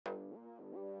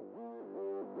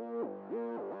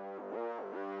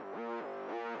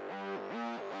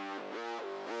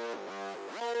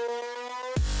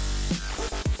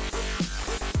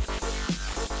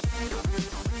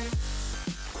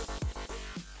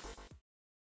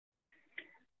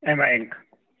Hey Mike,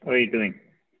 how are you doing?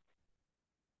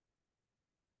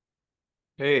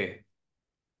 Hey,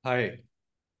 hi.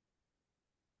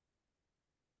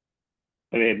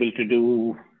 Were you able to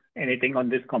do anything on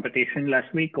this competition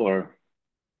last week or?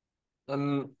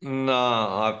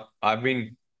 Nah, I've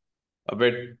been a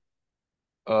bit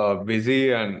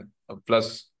busy, and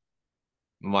plus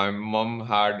my mom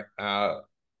had a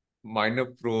minor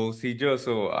procedure,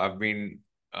 so I've been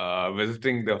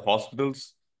visiting the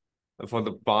hospitals for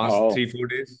the past Oh, 3-4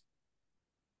 days.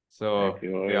 if So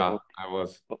you're yeah, okay. I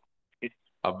was Is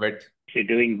a bit. she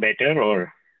doing better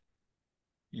or?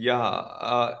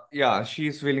 Yeah,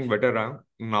 she's feeling better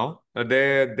now.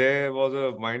 There was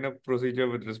a minor procedure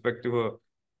with respect to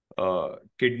her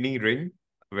kidney ring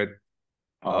with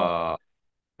Oh, uh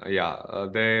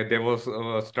there was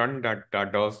a stunt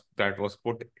that was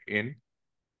put in.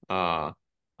 Uh,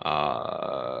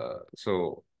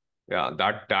 so yeah,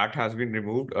 that has been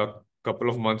removed a couple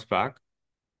of months back.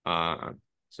 Uh,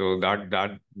 so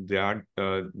that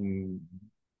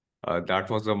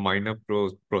was a minor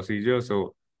procedure.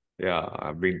 So yeah,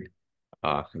 I've been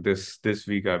this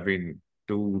week I've been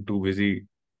too busy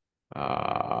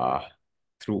uh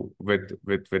through with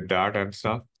that and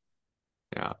stuff.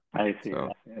 Yeah. I see, I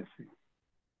So. see, I see.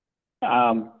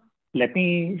 Um, Let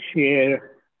me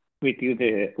share with you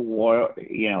the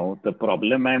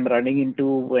problem I'm running into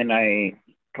when I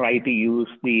try to use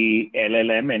the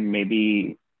LLM, and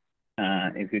maybe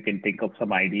if you can think of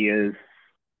some ideas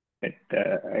that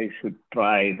I should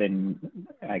try, then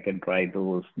I can try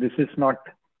those. This is not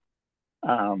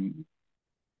um,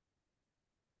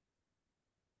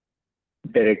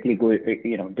 directly go,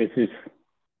 this is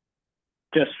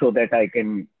just so that I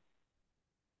can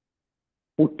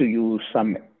put to use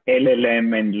some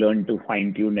LLM and learn to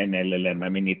fine tune an LLM. I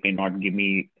mean, it may not give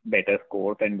me better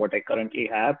score than what I currently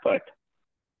have, but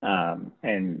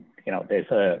and there's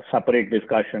a separate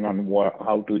discussion on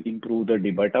how to improve the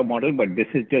debugger model. But this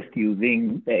is just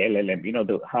using the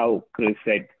LLM. How Chris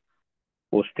had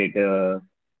posted a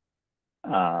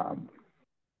um,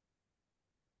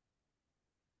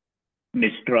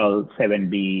 Mistral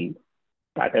 7B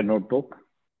pattern notebook.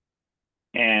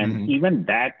 And Mhm. even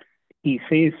that, he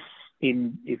says,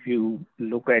 if you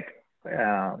look at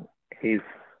his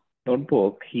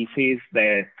notebook, he says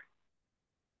that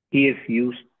he has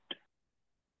used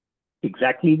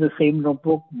exactly the same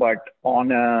notebook, but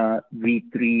on a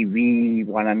V3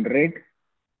 V100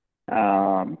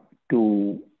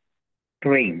 to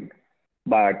train.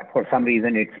 But for some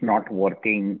reason, it's not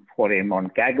working for him on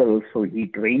Kaggle. So he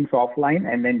trains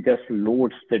offline and then just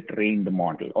loads the trained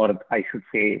model, or I should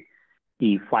say,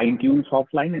 he fine tunes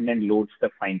offline and then loads the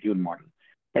fine tune model.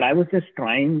 But I was just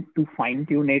trying to fine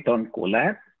tune it on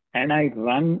Colab, and I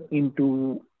run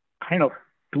into kind of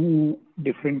two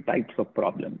different types of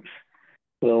problems.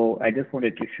 So I just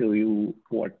wanted to show you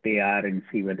what they are and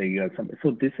see whether you have some.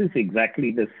 So this is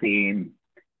exactly the same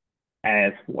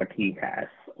as what he has.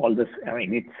 All this, I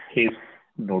mean, it's his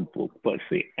notebook per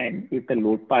se. And if the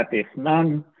load path is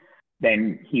none,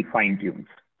 then he fine tunes.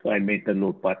 So I made the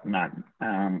load path none.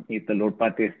 If the load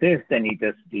path is this, then he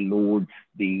just loads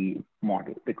the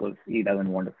model because he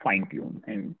doesn't want to fine tune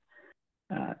and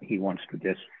he wants to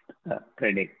just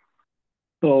predict.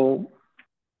 So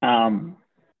um,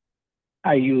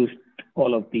 I used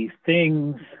all of these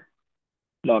things,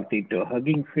 logged into a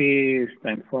Hugging Face,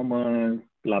 transformers,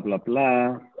 blah, blah,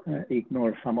 blah.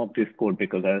 Ignore some of this code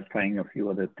because I was trying a few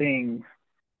other things.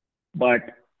 But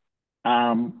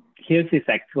here's this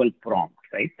actual prompt,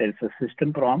 right? There's a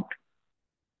system prompt.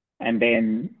 And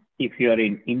then if you're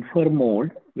in infer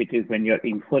mode, which is when you're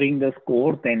inferring the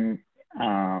score, then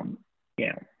um,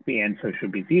 the answer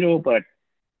should be zero. But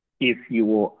if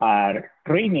you are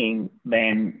training,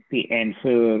 then the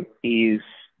answer is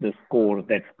the score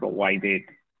that's provided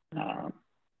uh,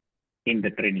 in the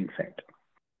training set,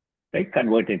 right?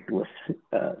 Converted to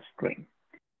a string.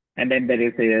 And then there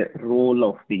is a role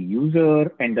of the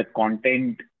user, and the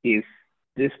content is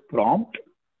this prompt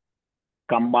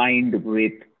combined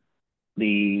with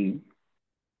the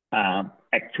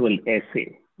actual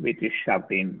essay, which is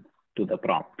shoved in to the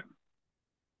prompt,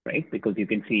 right? Because you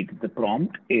can see the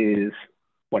prompt is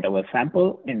whatever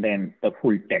sample and then the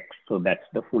full text. So that's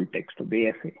the full text of the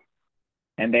essay.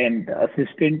 And then the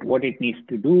assistant, what it needs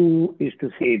to do is to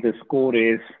say the score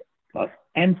is plus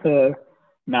answer.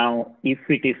 Now, if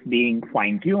it is being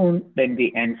fine tuned, then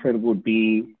the answer would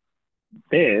be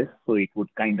this. So it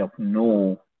would kind of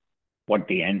know what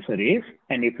the answer is.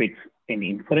 And if it's in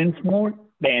inference mode,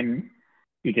 then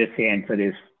you just say answer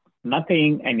is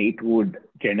nothing and it would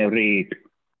generate,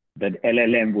 the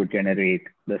LLM would generate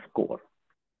the score.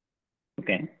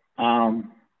 Okay.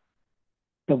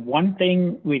 The one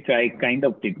thing which I kind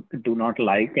of do not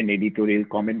like an editorial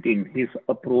comment in his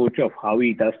approach of how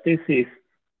he does this is,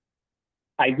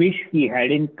 I wish he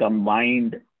hadn't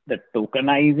combined the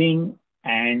tokenizing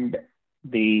and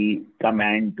the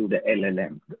command to the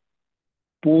LLM.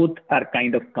 Both are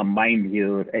kind of combined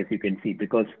here, as you can see,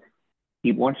 because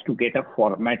he wants to get a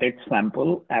formatted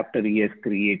sample after he has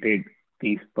created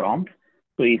these prompts.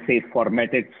 So he says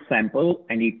formatted sample,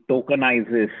 and he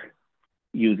tokenizes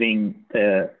using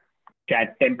the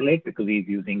chat template because he's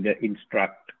using the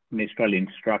Mistral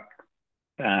Instruct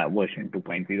version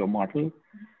 2.0 model.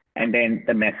 And then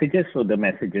the messages, so the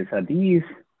messages are these,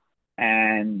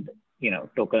 and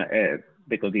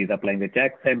because he's applying the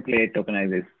chat template,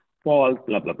 tokenizes false,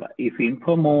 blah, blah, blah. If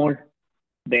info mode,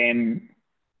 then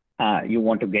you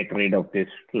want to get rid of this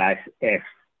 /f,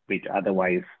 which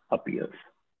otherwise appears.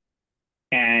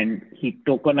 And he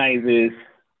tokenizes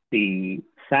the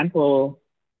sample,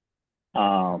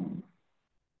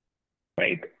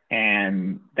 right?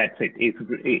 And that's it.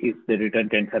 If the return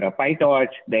tensor a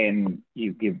PyTorch, then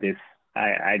you give this,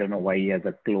 I don't know why he has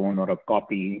a clone or a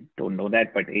copy, don't know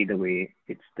that, but either way,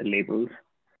 it's the labels.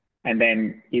 And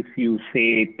then if you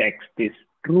say text is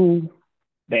true,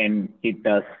 then it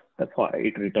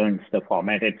returns the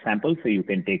formatted sample, so you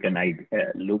can take a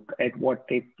look at what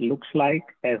it looks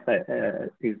like as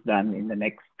is done in the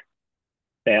next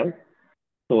cell.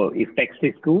 So if text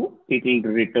is true, it will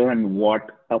return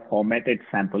what a formatted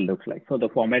sample looks like. So the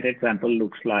formatted sample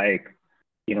looks like,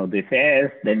 this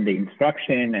S, then the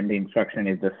instruction, and the instruction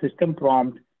is the system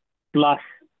prompt plus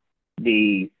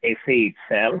the essay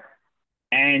itself,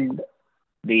 and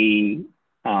the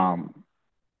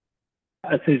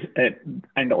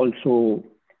and also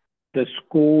the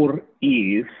score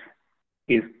is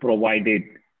provided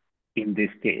in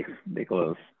this case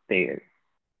because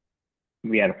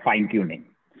we are fine-tuning.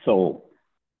 So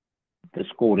the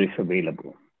score is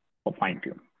available for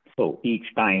fine-tune. So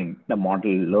each time the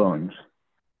model learns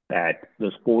that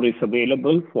the score is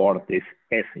available for this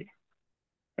essay,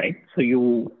 right? So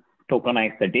you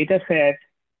tokenize the data set,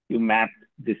 you map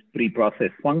this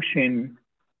preprocessed function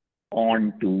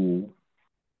onto,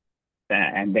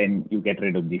 and then you get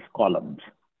rid of these columns,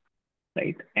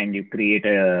 right? And you create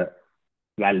a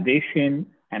validation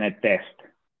and a test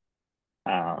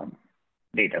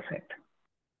data set.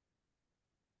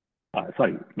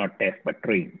 Sorry, not test, but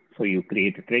train. So you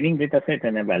create a training data set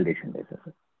and a validation data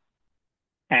set.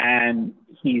 And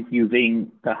he's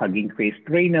using the Hugging Face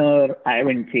trainer. I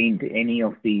haven't changed any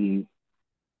of the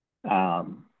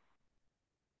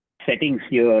settings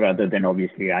here other than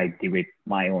obviously I give it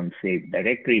my own saved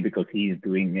directory because he's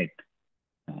doing it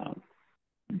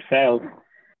himself.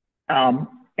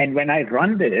 And when I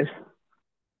run this,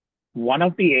 one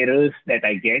of the errors that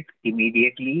I get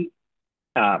immediately,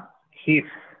 his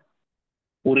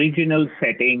original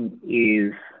setting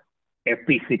is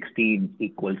FP16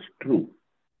 equals true,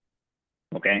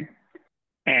 okay?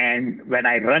 And when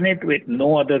I run it with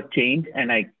no other change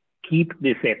and I keep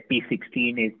this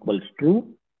FP16 equals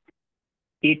true,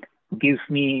 it gives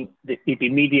me, it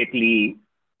immediately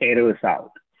errors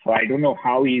out. So I don't know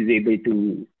how he's able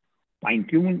to fine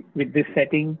tune with this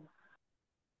setting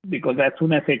because as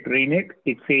soon as I train it,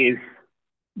 it says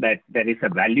that there is a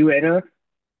value error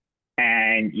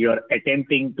and you're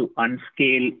attempting to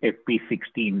unscale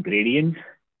FP16 gradients,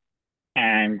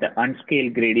 and the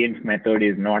unscale gradients method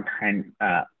is not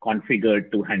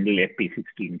configured to handle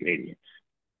FP16 gradients,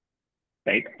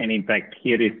 right? And in fact,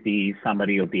 here is the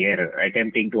summary of the error.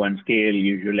 Attempting to unscale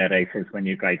usually arises when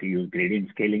you try to use gradient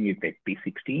scaling with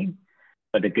FP16,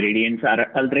 but the gradients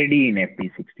are already in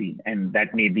FP16, and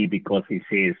that may be because it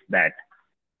says that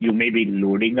you may be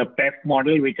loading a PEF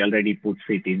model which already puts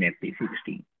it in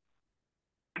FP16.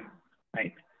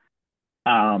 Right.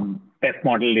 PEF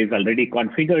model is already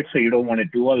configured, so you don't want to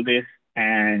do all this,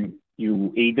 and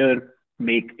you either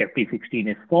make FP16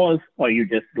 is false or you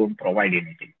just don't provide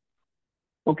anything.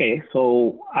 Okay,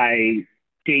 so I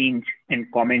change and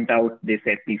comment out this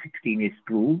FP16 is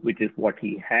true, which is what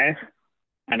he has,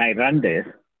 and I run this,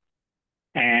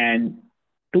 and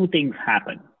two things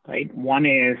happen, right? One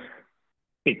is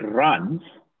it runs,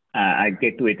 I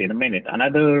get to it in a minute.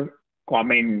 Another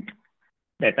comment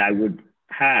that I would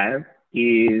have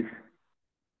is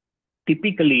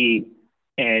typically,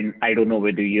 and I don't know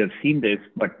whether you have seen this,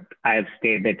 but I have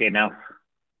stated that enough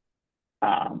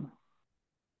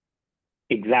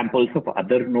examples of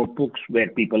other notebooks where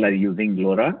people are using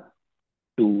LoRa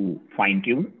to fine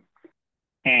tune.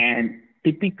 And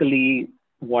typically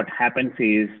what happens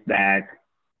is that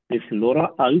this LoRa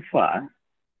alpha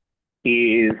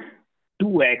is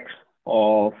 2x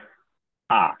of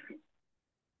R.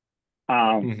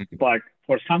 But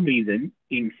for some reason,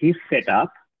 in his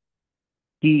setup,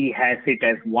 he has it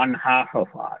as 1/2 of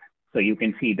R. So you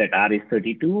can see that R is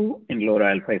 32 and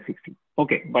LoRa alpha is 60.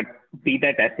 Okay, but be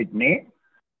that as it may,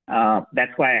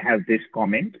 that's why I have this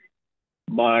comment.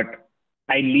 But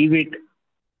I leave it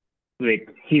with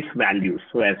his values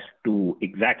so as to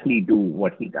exactly do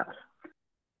what he does,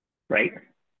 right?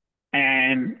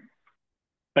 And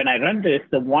when I run this,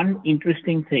 the one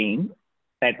interesting thing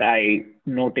that I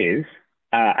notice,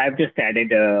 I've just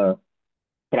added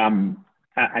from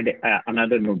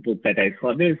another notebook that I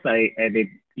saw this, I added,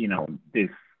 this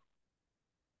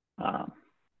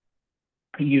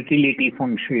utility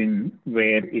function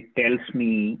where it tells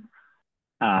me,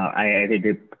 I added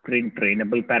a print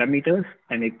trainable parameters,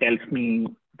 and it tells me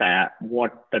that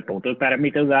what the total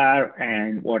parameters are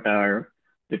and what are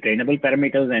the trainable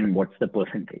parameters and what's the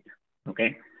percentage.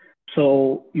 Okay,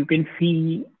 so you can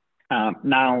see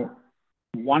now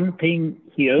one thing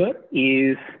here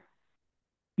is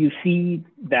you see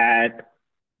that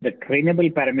the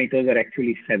trainable parameters are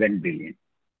actually 7 billion,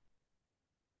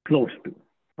 close to,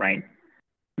 right?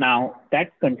 Now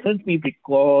that concerns me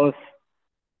because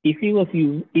if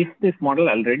this model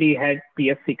already had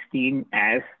PF16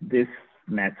 as this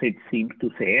message seems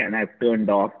to say, and I've turned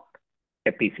off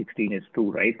FP16 is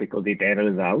true, right? Because it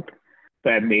errors out. So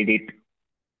I've made it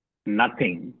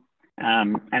nothing.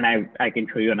 And I can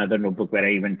show you another notebook where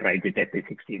I even tried with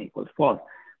FP16 equals false.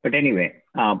 But anyway,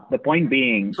 the point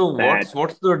being So that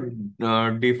what's the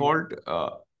default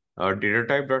data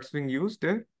type that's being used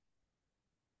there?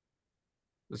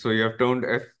 So you have turned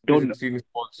don't FP16 is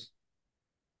false.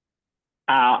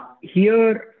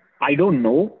 here, I don't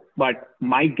know, but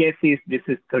my guess is this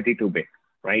is 32-bit,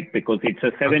 right? Because it's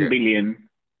a 7 billion,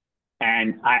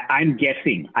 and I'm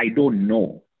guessing, I don't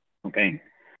know, okay?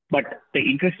 But the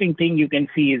interesting thing you can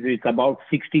see is it's about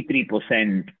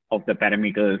 63% of the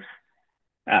parameters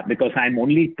because I'm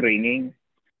only training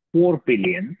 4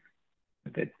 billion,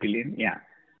 is that billion? Yeah.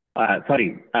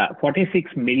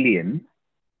 46 million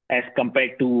as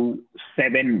compared to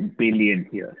 7 billion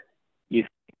here. If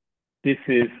this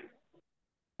is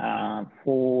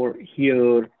 4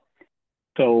 here,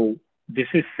 so this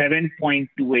is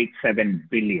 7.287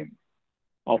 billion,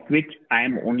 of which I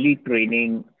am only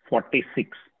training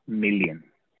 46 million,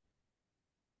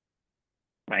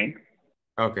 right?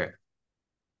 Okay.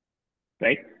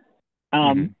 Right.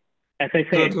 As I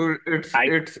said, So it's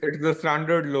the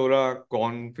standard LoRa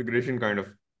configuration kind of.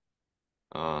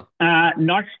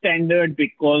 Not standard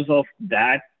because of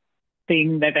that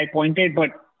thing that I pointed, but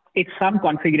it's some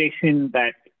configuration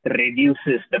that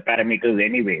reduces the parameters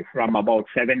anyway from about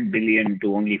 7 billion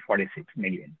to only 46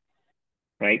 million,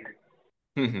 right?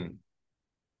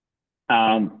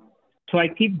 So I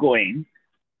keep going.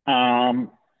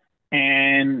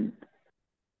 And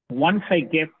once I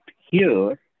get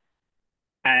here,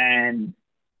 and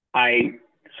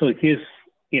so here's,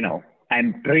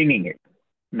 I'm training it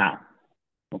now,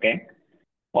 okay?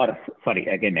 Or sorry,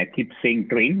 again, I keep saying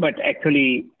train, but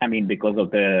actually, I mean, because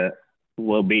of the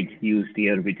verbiage used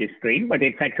here, which is train, but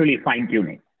it's actually fine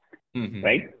tuning,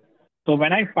 right? So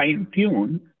when I fine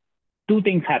tune, two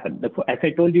things happen. As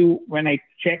I told you, when I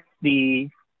check the,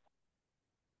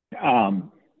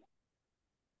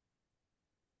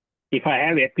 if I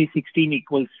have FP16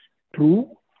 equals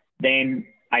true, then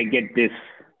I get this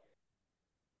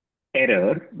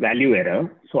error, value error.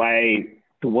 So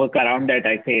to work around that,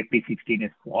 I say FP16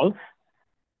 is false,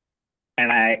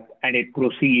 and it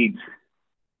proceeds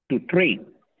to train.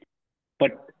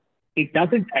 But it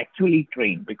doesn't actually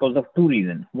train because of two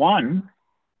reasons. One,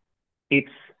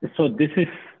 so this is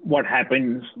what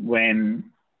happens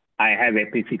when I have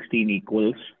FP16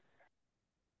 equals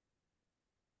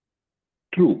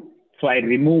true. So I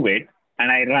remove it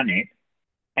and I run it.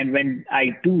 And when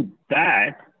I do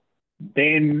that,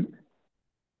 then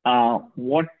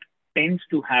what tends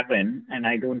to happen, and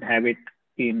I don't have it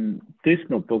in this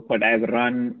notebook, but I've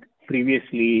run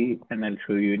previously, and I'll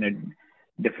show you in a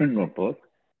different notebook.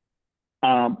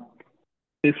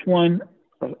 This one,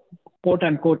 quote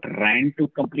unquote, ran to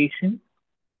completion,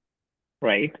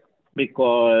 right?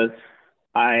 Because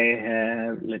I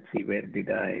have, let's see, where did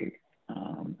I?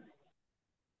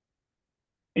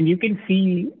 And you can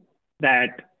see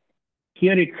that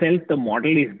here itself, the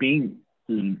model is being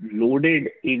loaded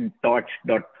in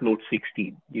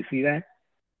torch.float16. You see that?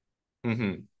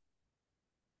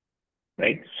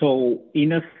 Right. So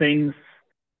in a sense,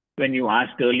 when you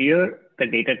asked earlier, the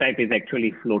data type is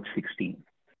actually float16.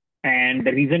 And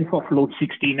the reason for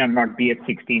float16 and not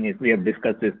BF16 is we have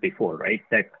discussed this before, right?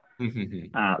 That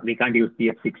we can't use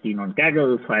BF16 on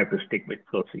Kaggle, so I have to stick with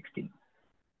float16.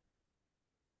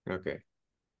 Okay.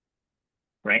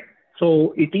 right?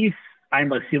 So it is,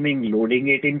 I'm assuming, loading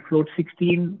it in float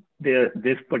 16,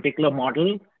 this particular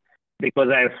model, because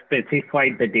I have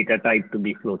specified the data type to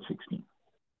be float 16.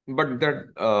 But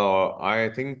that I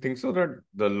think so that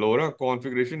the LoRa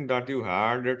configuration that you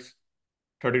had, it's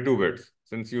 32 bits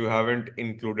since you haven't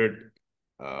included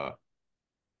uh,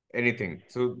 anything.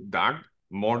 So that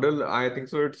model, I think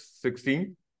so it's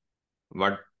 16,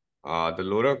 but the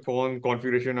LoRa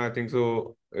configuration, I think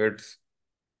so it's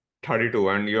 32,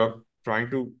 and you're trying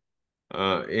to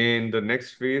in the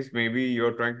next phase, maybe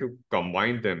you're trying to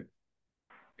combine them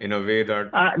in a way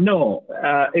that. No,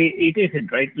 it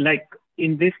isn't, right? Like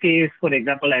in this case, for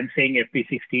example, I'm saying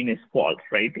FP16 is false,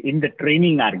 right? In the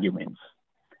training arguments,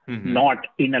 Mm-hmm. not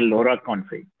in a LoRa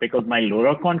config, because my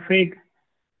LoRa config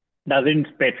doesn't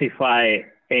specify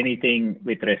anything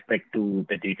with respect to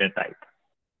the data type,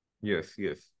 Yes,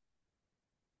 yes.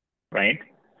 right?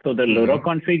 So the LoRa Mm-hmm.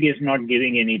 config is not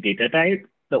giving any data type.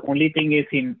 The only thing is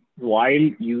in while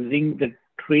using the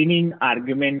training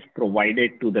arguments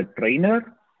provided to the trainer,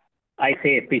 I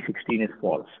say FP16 is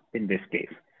false in this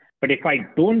case. But if I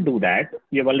don't do that,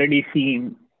 you've already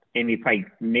seen, and if I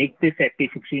make this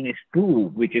FP16 is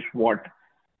true, which is what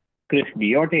Chris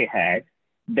Diotte had,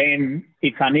 then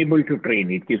it's unable to train.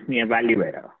 It gives me a value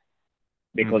error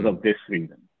because Mm-hmm. of this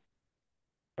reason,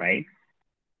 right?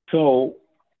 So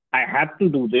I have to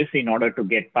do this in order to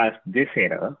get past this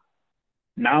error.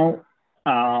 Now,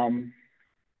 um,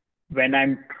 when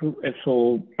I'm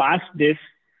so past this,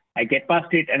 I get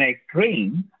past it and I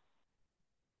train.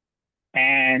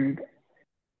 And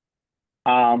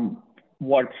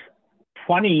what's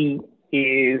funny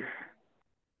is,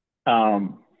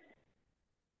 um,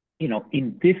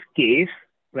 in this case,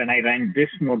 when I ran this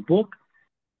notebook,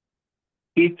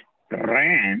 it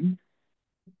ran,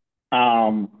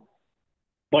 um,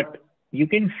 but you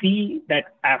can see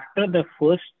that after the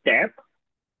first step,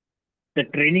 the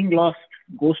training loss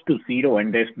goes to zero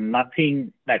and there's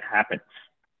nothing that happens.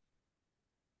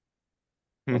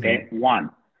 Mm-hmm. Okay, one.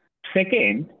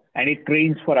 Second, and it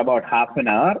trains for about half an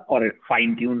hour or it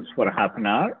fine tunes for half an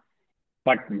hour,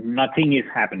 but nothing is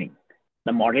happening.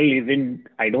 The model isn't,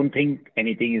 I don't think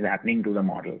anything is happening to the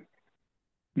model.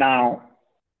 Now,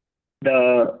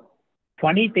 the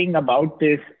funny thing about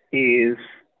this is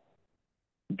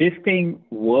this thing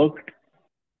worked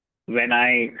when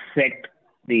I set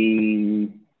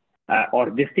or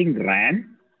this thing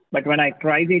ran, but when I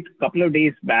tried it a couple of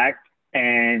days back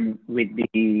and with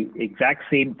the exact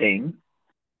same thing,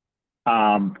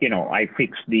 I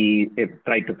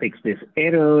tried to fix this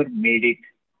error, made it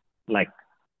like,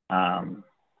 um,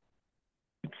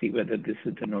 let's see whether this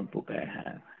is the notebook I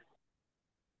have.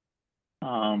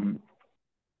 Um,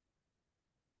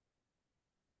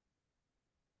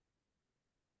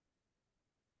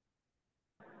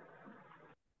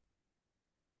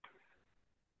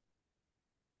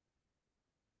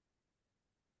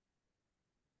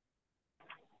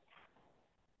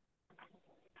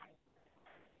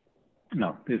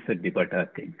 no, this is a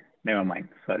debutter thing. Never mind.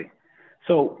 Sorry.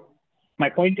 So my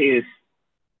point is,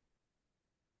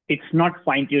 it's not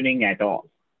fine tuning at all.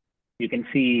 You can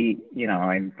see,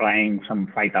 I'm trying some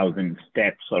 5,000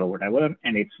 steps or whatever,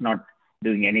 and it's not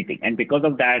doing anything. And because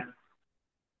of that,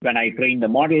 when I train the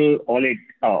model,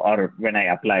 or when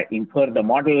I infer the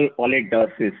model, all it does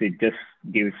is it just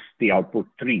gives the output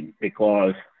 3,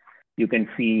 because you can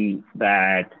see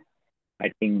that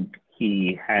I think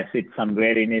he has it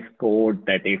somewhere in his code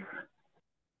that if,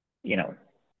 you know,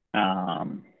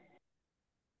 um,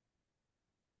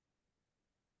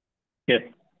 just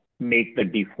make the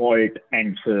default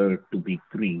answer to be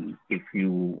 3 if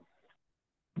you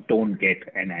don't get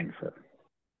an answer,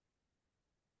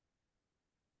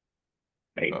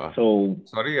 right? Uh, So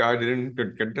Sorry, I didn't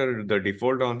get the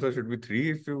default answer should be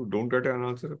 3 if you don't get an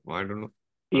answer. I don't know.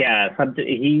 yeah,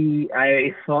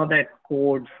 I saw that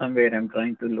code somewhere. I'm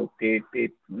trying to locate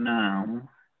it now.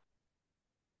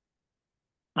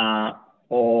 Uh,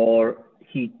 or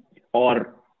he,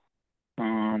 or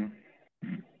um,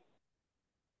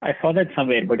 I saw that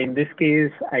somewhere, but in this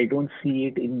case, I don't see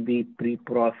it in the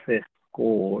pre-processed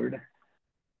code.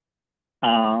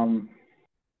 Um,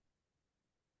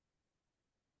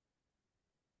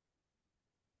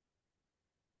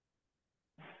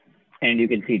 and you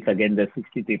can see it's again the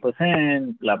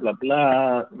 63%, blah, blah,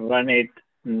 blah, run it.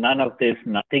 None of this,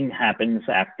 nothing happens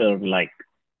after like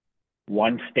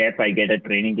one step. I get a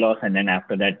training loss, and then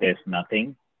after that, there's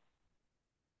nothing,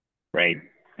 right?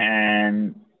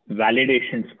 And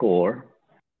validation score,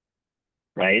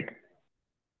 right?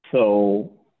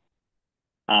 So,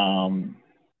 um,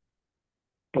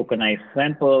 tokenized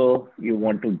sample, you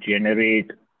want to generate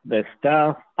the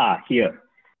stuff. Here.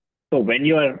 So when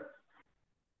you are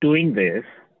doing this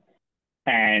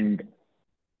and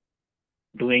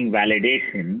doing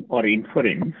validation or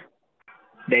inference,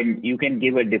 then you can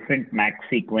give a different max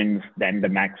sequence than the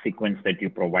max sequence that you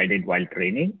provided while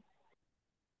training.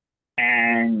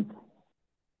 And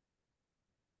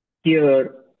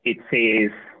here it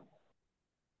says,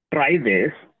 try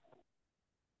this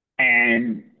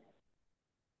and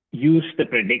use the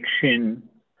prediction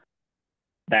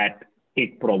that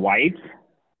it provides,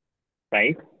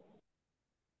 right?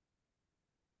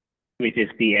 Which is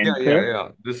the answer, Yeah.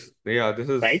 This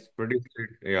right? is pretty great.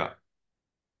 Yeah.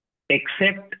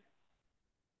 Except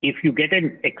if you get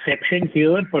an exception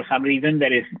here for some reason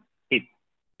that is it's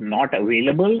not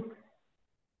available,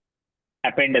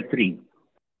 append a 3.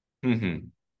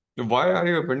 Why are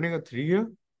you appending a 3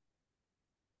 here?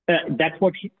 That's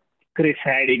what Chris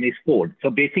had in his code. So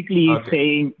basically, he's Okay.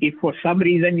 saying if for some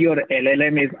reason your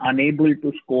LLM is unable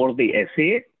to score the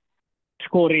essay,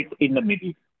 score it in the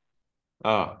middle.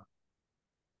 Ah.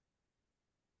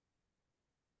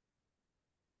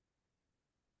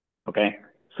 Okay.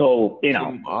 So,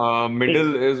 So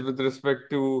middle is with respect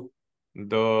to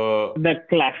the the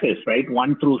classes, right?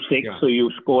 1 through 6. yeah. So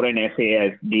you score an essay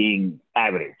as being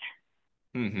average.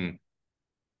 Mm-hmm.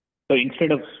 So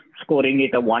instead of scoring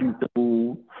it a 1,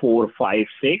 2, 4, 5,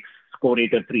 6, score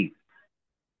it a 3.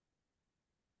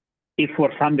 If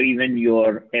for some reason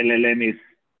your LLM is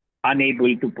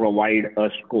unable to provide a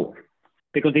score.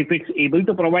 Because if it's able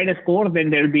to provide a score, then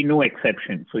there will be no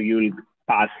exception. So you'll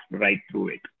pass right through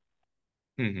it.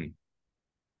 Mm-hmm.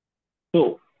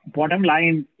 So bottom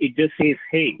line, it just says,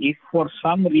 hey, if for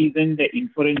some reason the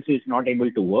inference is not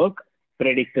able to work,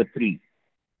 predict a 3.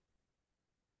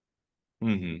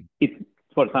 Mm-hmm. If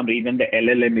for some reason the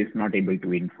LLM is not able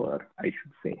to infer, I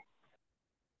should say,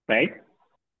 right?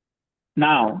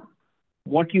 Now,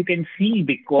 what you can see,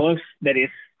 because there is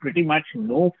pretty much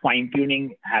no fine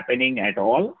tuning happening at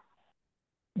all,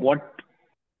 what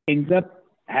ends up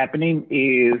happening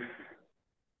is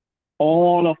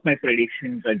all of my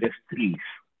predictions are just 3s,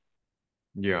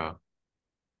 Yeah.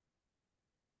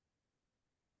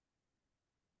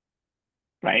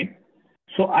 right?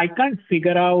 So I can't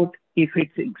figure out if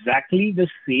it's exactly the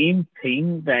same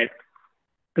thing that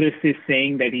Chris is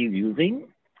saying that he's using.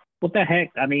 What the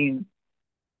heck? I mean,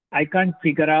 I can't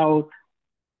figure out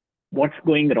what's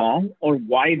going wrong or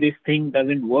why this thing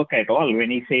doesn't work at all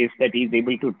when he says that he's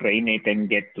able to train it and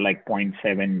get like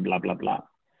 0.7, blah, blah, blah.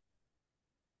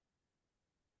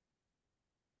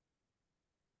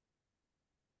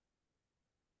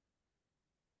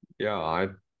 Yeah.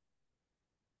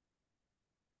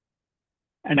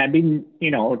 And I've been,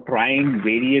 trying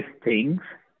various things,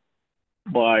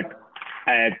 but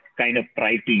I kind of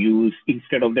tried to use,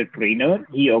 instead of the trainer,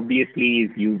 he obviously is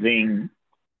using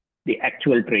the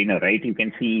actual trainer, right? You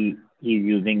can see he's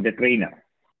using the trainer.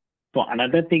 So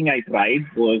another thing I tried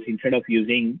was, instead of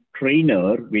using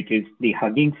trainer, which is the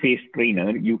Hugging Face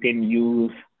trainer, you can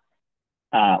use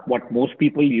what most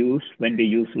people use when they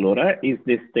use LoRa is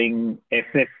this thing,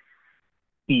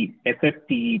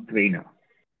 FFT trainer.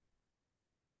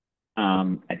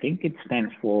 I think it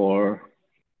stands for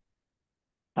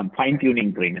fine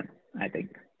tuning trainer, I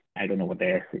think. I don't know what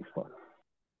the S is for,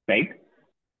 right?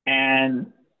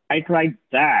 And I tried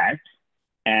that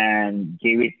and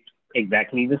gave it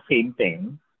exactly the same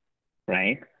thing,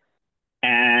 right?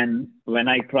 And when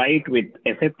I try it with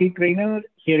FFT trainer,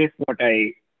 here is what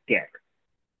I get.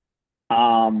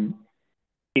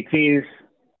 It says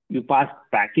you pass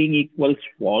tracking equals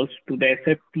false to the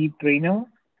FFT trainer,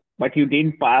 but you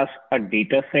didn't pass a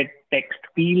dataset text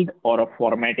field or a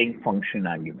formatting function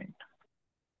argument.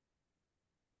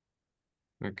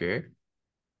 Okay.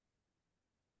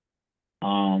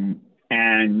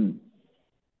 And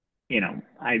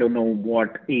I don't know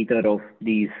what either of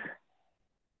these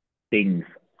things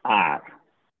are,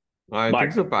 I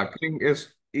think so. but Packaging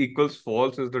is equals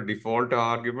false is the default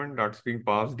argument that's being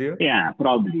passed here. yeah,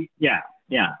 probably. Yeah,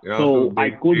 yeah. Yeah. So So I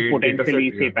the could data set.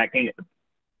 potentially say Yeah. packing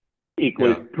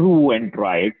equals Yeah. true and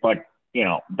try it, but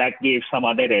that gave some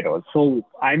other errors. So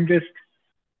I'm just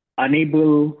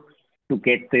unable to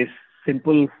get this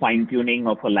simple fine tuning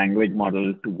of a language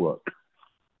model to work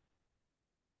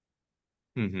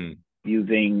Mm-hmm.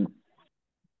 using.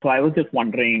 So I was just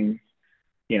wondering,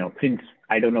 since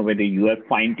I don't know whether you have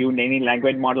fine tuned any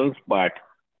language models, but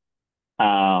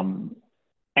um,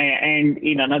 and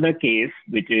in another case,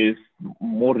 which is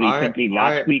more recently,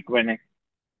 last I week when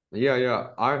yeah.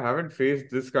 I haven't faced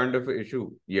this kind of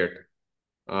issue yet.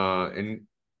 In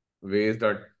ways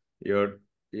that you're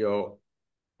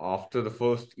after the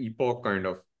first epoch kind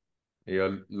of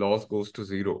your loss goes to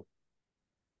zero.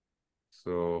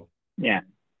 So yeah.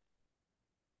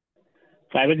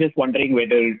 So I was just wondering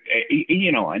whether,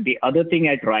 and the other thing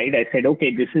I tried, I said,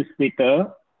 okay, this is with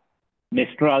a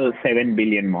Mistral 7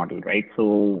 billion model, right?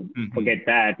 So forget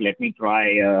that. Let me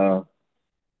try a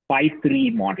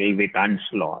 5.3 model with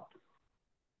Unslot,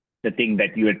 the thing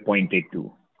that you had pointed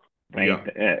to, right?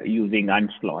 Yeah. Using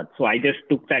Unslot. So I just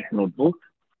took that notebook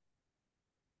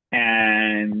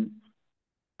and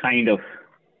kind of,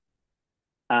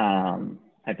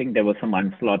 I think there was some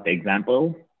Unslot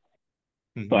example.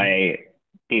 So I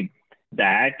did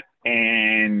that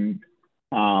and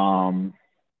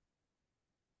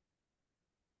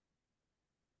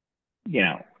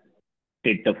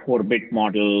did the 4-bit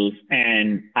models,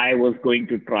 and I was going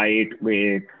to try it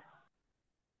with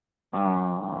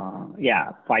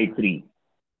 5.3,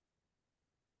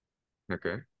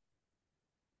 Okay.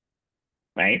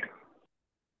 right?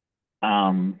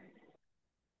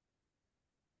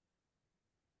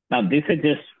 Now this is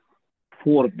just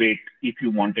 4-bit. If you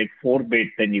wanted 4-bit,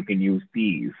 then you can use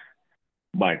these.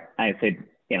 But I said,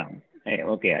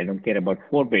 okay, I don't care about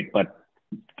 4-bit, but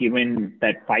given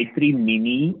that 5.3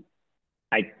 mini,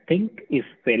 I think is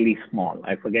fairly small.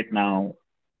 I forget now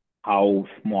how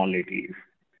small it is.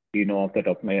 Do you know off the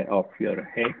top of your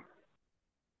head?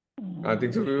 I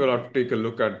think so. We will have to take a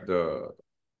look at the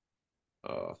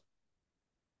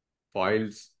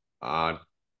files and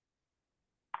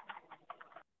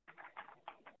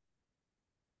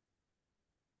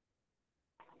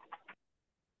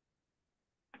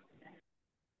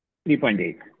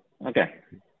 3.8. Okay.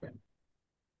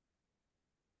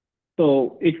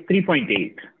 So it's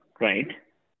 3.8, right?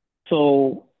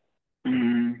 So but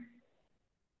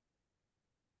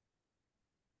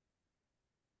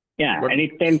and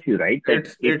it tells you, right,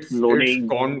 that it's loading.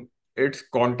 it's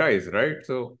quantized, right?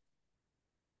 So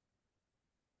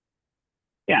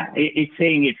It's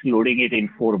saying it's loading it in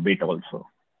 4-bit also,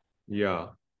 yeah.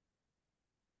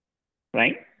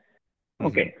 right?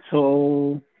 Okay,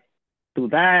 so to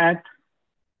that,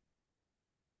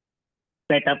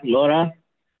 set up LoRa,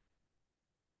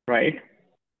 right?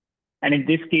 And in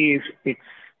this case, it's,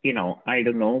 I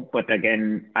don't know, but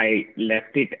again, I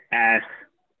left it as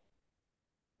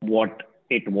what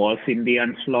it was in the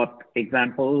Unslot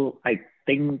example. I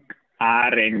think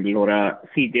R and LoRa,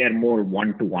 see, they're more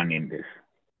one-to-one in this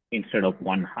instead of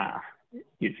one half.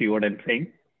 You see what I'm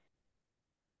saying?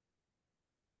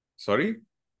 Sorry?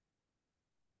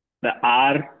 The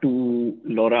R to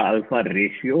LoRa alpha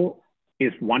ratio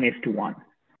is 1:1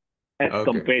 as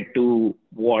Okay. compared to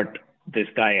what this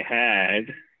guy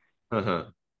had,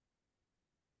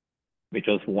 which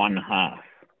was 1/2.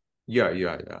 Yeah.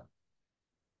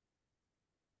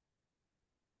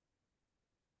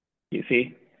 You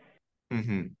see,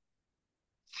 Mm-hmm.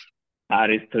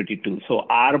 R is 32. So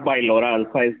R by LoRa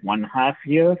alpha is 1/2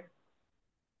 here.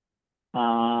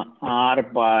 R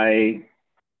by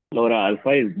LoRa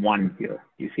alpha is 1 here.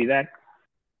 You see that?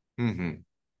 Mm-hmm.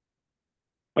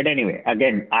 But anyway,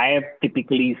 again, I have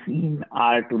typically seen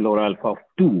R to LoRa alpha of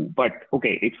 2, but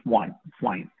okay, it's 1.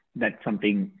 Fine. That's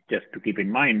something just to keep in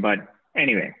mind. But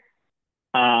anyway,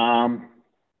 blah,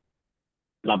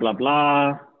 blah,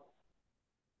 blah.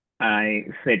 I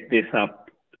set this up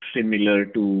similar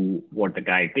to what the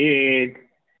guy did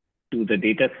to the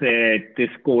data set. This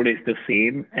code is the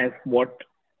same as what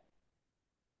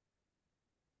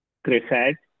Chris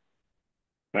had,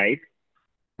 right?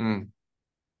 Mm.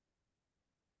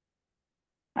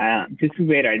 This is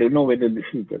where I don't know whether this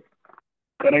is the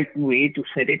correct way to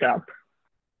set it up,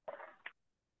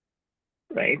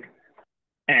 right?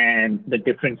 And the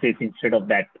difference is instead of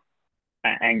that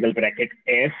angle bracket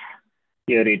S,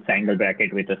 here it's angle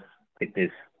bracket with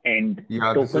this end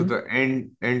Yeah, this is token. the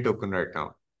end token right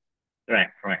now. Right.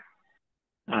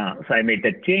 So I made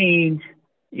that change.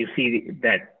 You see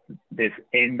that this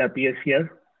end appears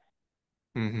here,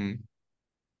 Mm-hmm.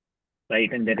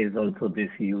 right? And there is also this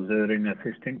user and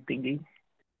assistant thingy.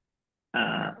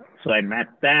 So I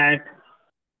map that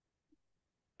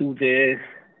to this.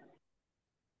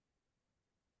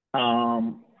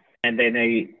 And then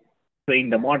I train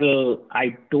the model.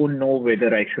 I don't know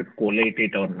whether I should collate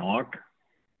it or not.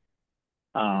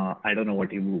 I don't know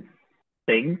what you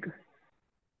think.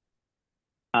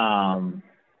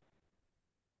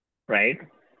 Right?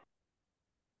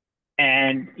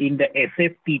 And in the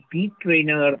SFTP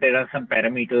trainer, there are some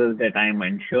parameters that I'm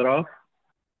unsure of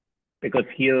because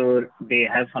here they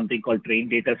have something called train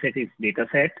dataset is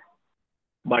dataset.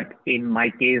 But in my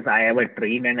case, I have a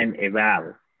train and an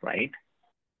eval, right?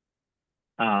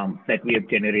 That we have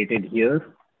generated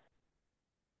here,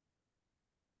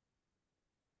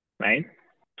 right?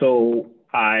 So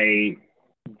I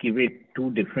give it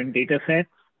two different data sets.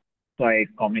 So I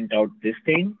comment out this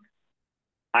thing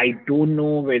I don't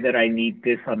know whether I need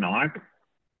this or not.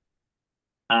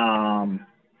 Um,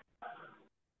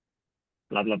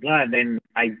 blah, blah, blah. And then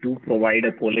I do provide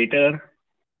a collator.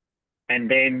 And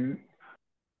then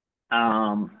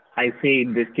I say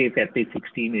in this case,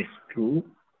 FP16 is true.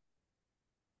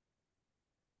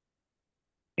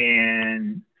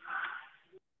 And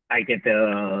I get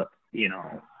the,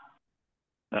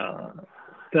 uh,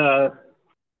 the,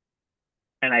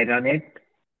 and I run it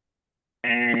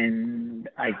and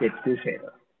I get this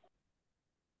error.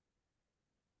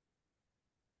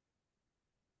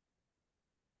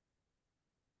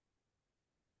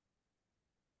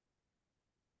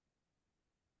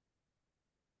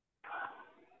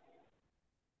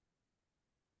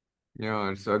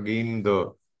 Yeah, it's again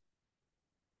the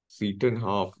seat and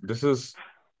half. This is,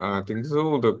 I think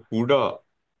so, the CUDA,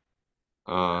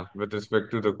 with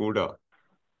respect to the CUDA.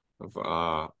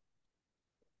 Uh,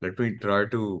 Let me try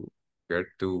to get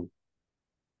to.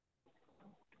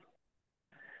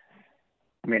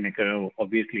 I mean, I could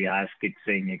obviously ask it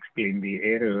saying explain the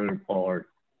error or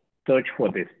search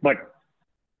for this. But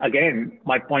again,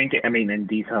 my point, I mean, and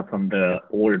these are from the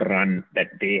old run that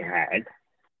they had.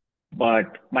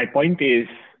 But my point is,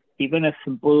 even a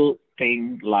simple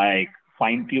thing like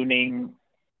fine tuning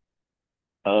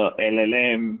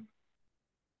LLM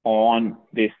on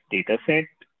this data set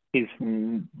is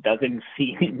doesn't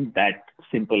seem that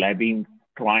simple. I've been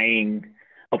trying,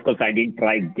 of course, I didn't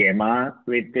try Gamma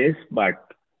with this,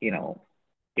 but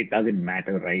it doesn't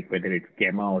matter, right? Whether it's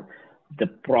Gamma or the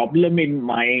problem in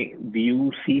my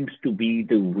view seems to be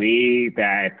the way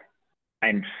that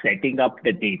I'm setting up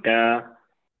the data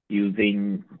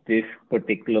using this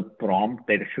particular prompt.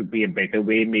 There should be a better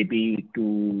way, maybe,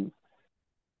 to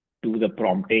do the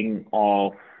prompting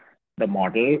of the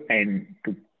model and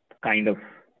to kind of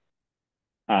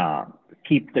uh,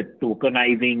 keep the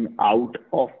tokenizing out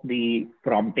of the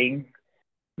prompting,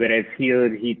 whereas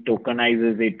here he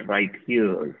tokenizes it right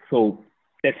here. So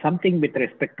there's something with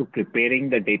respect to preparing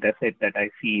the data set that I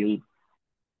feel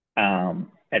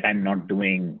that I'm not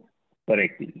doing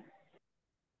correctly.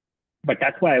 But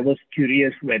that's why I was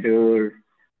curious whether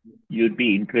you'd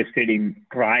be interested in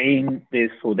trying this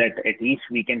so that at least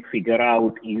we can figure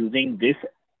out using this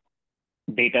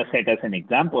data set as an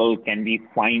example, can we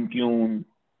fine tune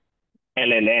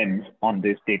LLMs on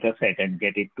this data set and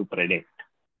get it to predict?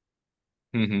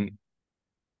 Hmm.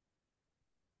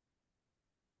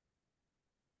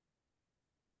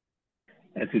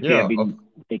 As you see, I've Yeah, been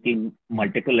taking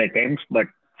multiple attempts, but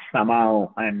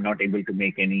somehow I'm not able to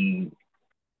make any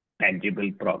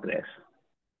tangible progress.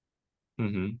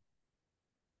 hmm.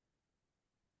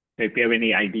 So if you have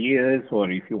any ideas or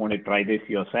if you want to try this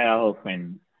yourself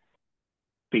and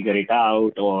figure it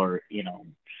out or,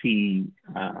 see,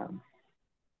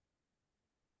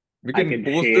 We I can can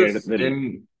post share this the,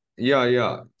 in. Yeah,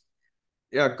 yeah,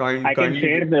 yeah. I can Kindly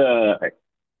share do.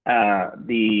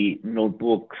 the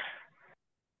notebooks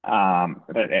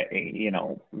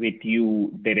with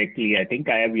you directly. I think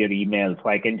I have your email, so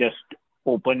I can just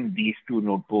open these two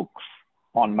notebooks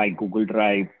on my Google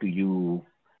Drive to you,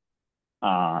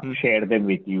 Hmm. share them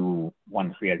with you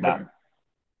once we are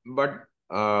But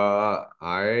done.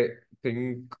 I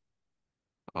think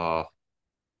uh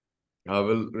I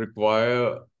will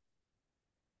require,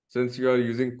 since you are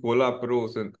using Cola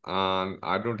Pros and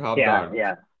I don't have Yeah, that.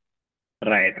 yeah.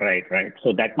 Right, right, right.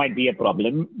 So that might be a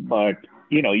problem, but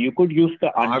you could use the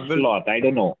I will. unslot. I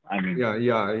don't know. I mean, Yeah,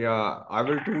 yeah, yeah. I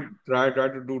will try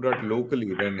to do that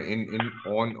locally then in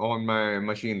on my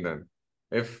machine then.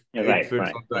 If it right, fits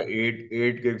right, on the right.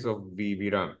 8 gigs of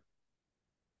VRAM.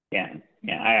 Yeah,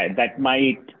 yeah. That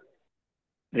might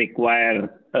require,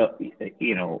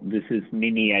 this is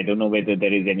mini. I don't know whether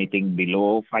there is anything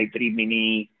below 5.3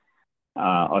 mini,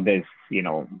 or there's,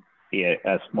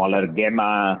 a smaller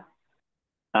gamma.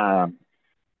 Uh,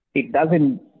 it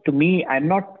doesn't, to me, I'm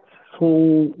not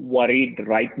so worried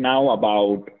right now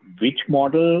about which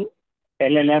model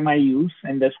LLM I use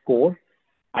and the score.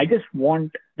 I just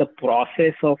want the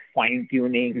process of fine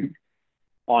tuning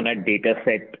on a data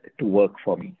set to work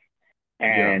for me.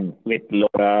 Yeah. And with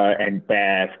LoRa and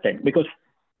PAST, and because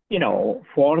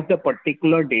for the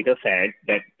particular data set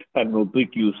that a notebook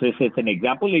uses as an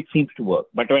example, it seems to work.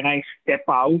 But when I step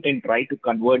out and try to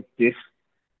convert this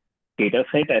data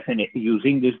set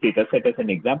using this data set as an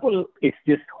example, it's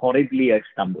just horribly a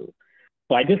stumble.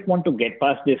 So I just want to get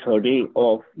past this hurdle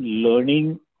of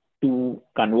learning to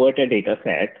convert a data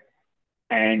set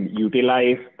and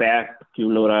utilize PAST,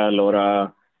 QLoRa,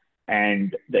 LoRa,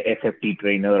 and the SFT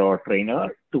trainer or trainer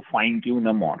to fine tune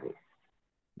a model.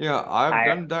 Yeah, I've I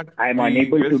done that I'm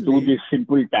unable to do this previously.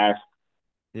 simple task.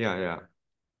 Yeah, yeah.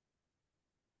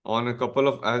 on a couple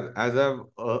of, as I've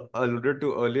alluded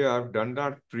to earlier, I've done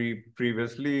that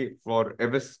previously for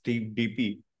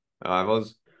FSDP. I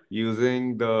was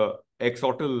using the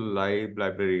Xauto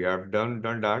library. I've done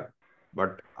that,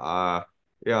 but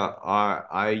yeah,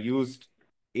 I used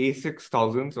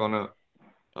A6000s on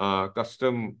a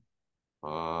custom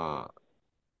uh,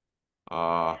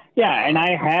 Yeah, and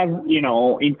I have,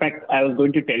 in fact, I was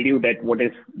going to tell you that what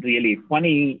is really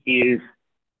funny is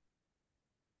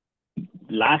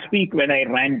last week when I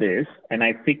ran this and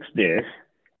I fixed this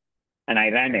and I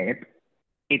ran it,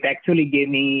 it actually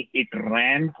it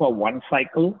ran for one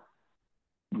cycle,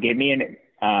 gave me an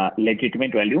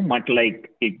legitimate value, much like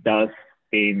it does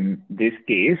in this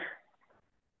case,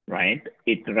 right?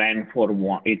 It ran for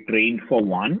one, it trained for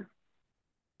one,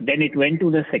 then it went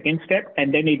to the second step,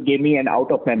 and then it gave me an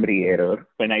out of memory error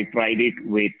when I tried it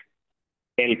with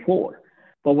L4.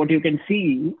 But what you can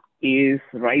see is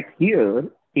right here,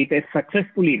 it has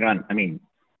successfully run. I mean,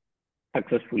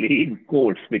 successfully in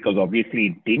quotes because obviously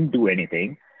it didn't do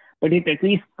anything, but it at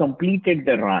least completed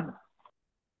the run,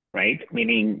 right?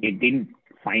 Meaning it didn't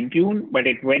fine tune, but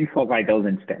it went for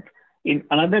 5,000 steps. In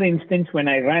another instance, when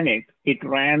I ran it, it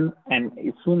ran, and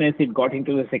as soon as it got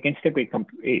into the second step,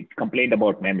 it complained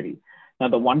about memory. Now,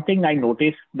 the one thing I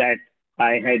noticed that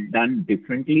I had done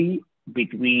differently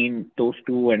between those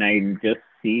two, and I'm just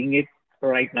seeing it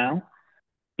right now,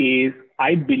 is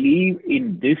I believe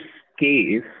in this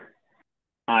case,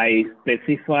 I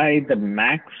specify the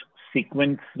max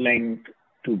sequence length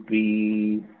to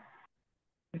be,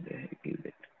 what the heck is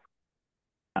it?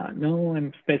 No,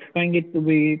 I'm specifying it to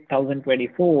be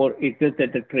 1024. It's just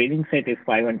that the training set is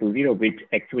 5120, which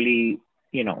actually,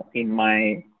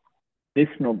 in this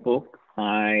notebook,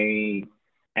 I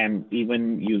am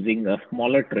even using a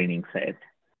smaller training set.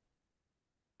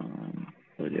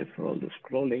 So just for all the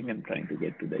scrolling, I'm trying to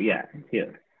get to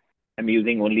here. I'm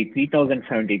using only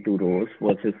 3072 rows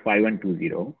versus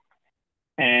 5120.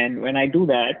 And when I do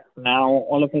that, now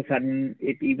all of a sudden,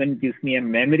 it even gives me a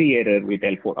memory error with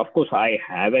L4. Of course, I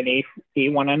have an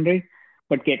A100,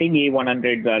 but getting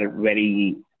A100s are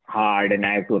very hard, and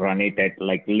I have to run it at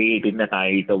like late in the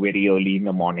night or very early in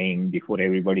the morning before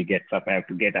everybody gets up. I have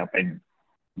to get up and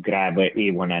grab a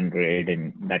A100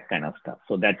 and that kind of stuff.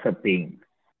 So that's a pain.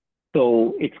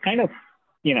 So it's kind of,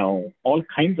 all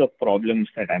kinds of problems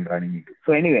that I'm running into.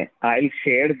 So anyway, I'll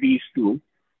share these two.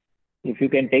 If you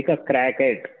can take a crack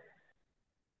at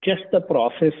just the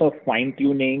process of fine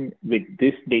tuning with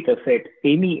this data set,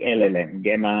 any LLM,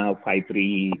 Gamma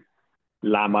 5.3,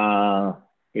 Llama,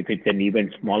 if it's an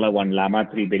even smaller one, Llama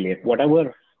 3 billion,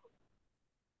 whatever.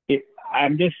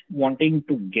 I'm just wanting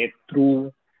to get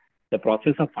through the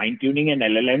process of fine tuning an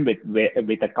LLM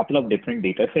with a couple of different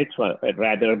data sets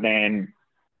rather than,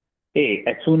 hey,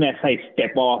 as soon as I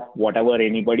step off whatever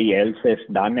anybody else has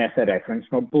done as a reference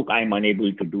notebook, I'm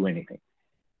unable to do anything.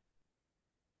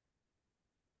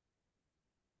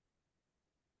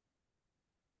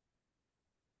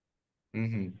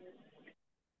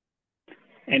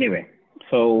 Anyway,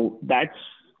 so that's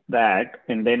that.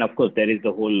 And then, of course, there is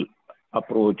the whole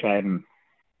approach I'm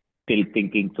still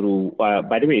thinking through.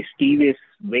 By the way, Steve is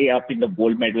way up in the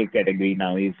gold medal category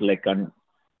now. He's like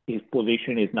his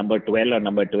position is number 12 or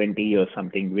number 20 or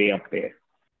something, way up there,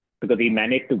 because he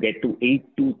managed to get to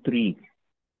 823.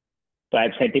 So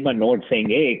I've sent him a note saying,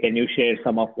 hey, can you share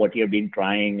some of what you've been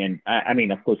trying? And I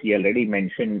mean, of course, he already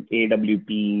mentioned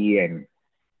AWP and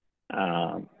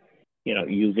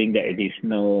using the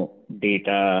additional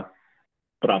data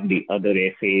from the other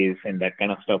essays and that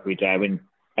kind of stuff, which I haven't,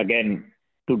 again,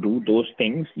 to do those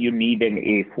things, you need an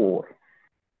A4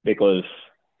 because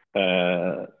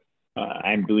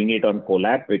I'm doing it on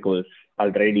Colab because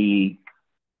already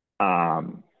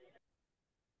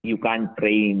you can't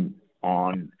train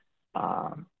on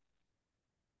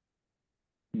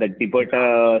the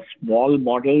Debata small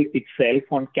model itself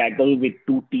on Kaggle with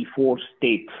 2T4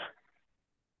 states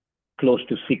close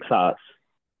to 6 hours.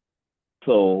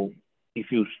 So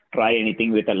if you try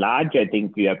anything with a large, I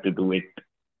think you have to do it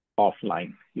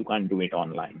offline. You can't do it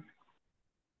online.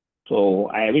 So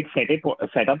I have it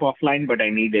set up offline, but I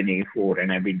need an A4,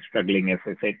 and I've been struggling, as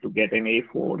I said, to get an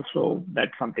A4. So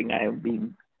that's something I have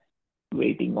been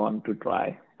waiting on to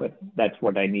try. But that's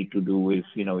what I need to do is,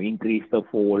 increase the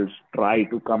folds, try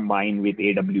to combine with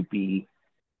AWP,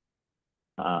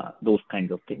 those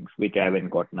kinds of things, which I haven't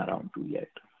gotten around to yet.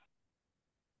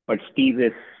 But Steve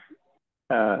is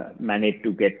managed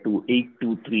to get to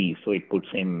 823, so it puts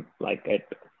him like at,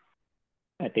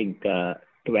 I think,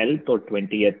 12th or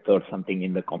 20th or something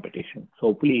in the competition. So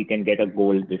hopefully he can get a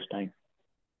gold this time.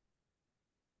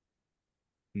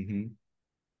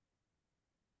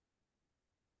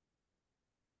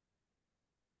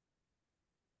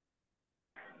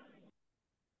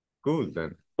 Cool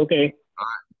then. Okay.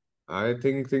 I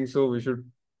think so. We should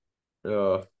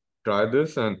uh, try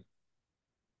this and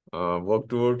work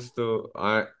towards the.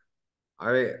 I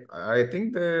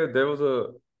think there was a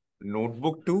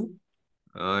notebook too.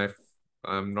 If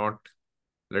I'm not,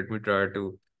 let me try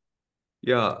to.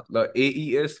 Yeah, the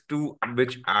AES2,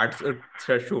 which adds a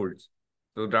thresholds.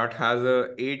 So that has a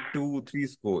 823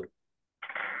 score.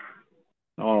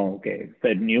 Oh, okay.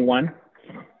 The new one.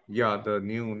 Yeah, the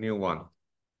new one.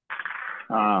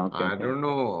 Okay, I okay. don't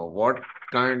know what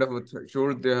kind of a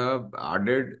threshold they have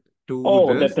added to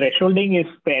Oh, this. the thresholding is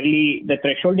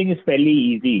fairly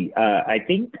easy. I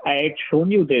think I had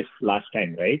shown you this last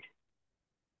time, right?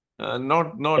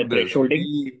 Not The this.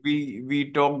 thresholding.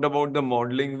 We talked about the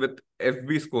modeling with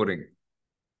FB scoring.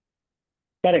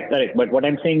 Correct, correct. But what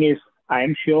I'm saying is,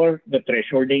 I'm sure the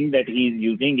thresholding that he's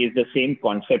using is the same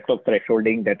concept of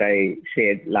thresholding that I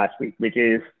shared last week, which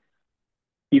is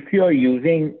if you are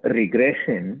using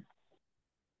regression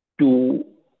to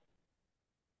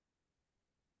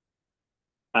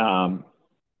um,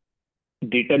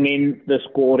 determine the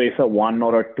score is a one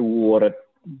or a two or a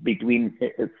between,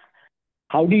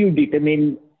 how do you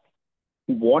determine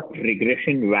what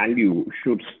regression value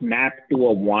should snap to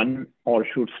a one or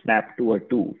should snap to a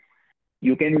two?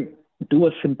 You can do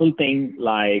a simple thing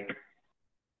like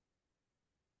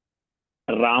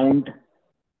round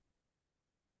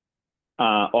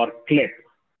or clip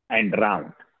and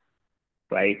round,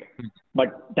 right?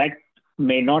 But that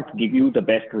may not give you the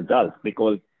best results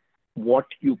because what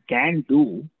you can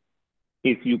do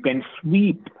is you can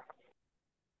sweep.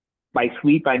 By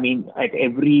sweep, I mean at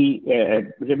every,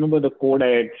 remember the code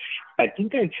I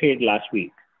think I had shared last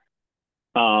week.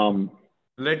 Um,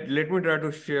 Let me try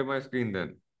to share my screen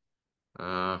then.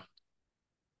 Uh,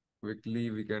 Quickly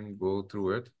we can go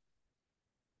through it.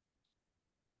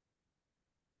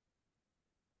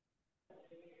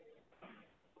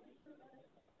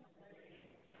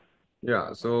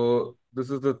 Yeah, so this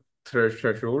is the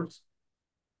thresholds.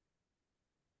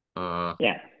 Uh,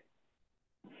 yeah,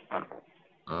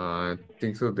 I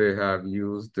think so. They have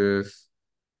used this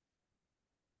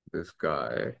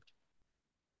guy.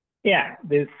 yeah,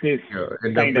 this is Yeah,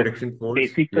 in the kind of prediction folds.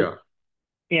 basic. Yeah.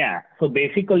 Yeah. So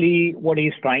basically, what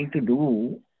he's trying to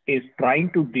do is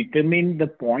trying to determine the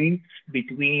points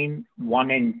between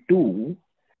one and two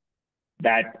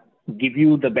that give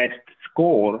you the best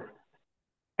score.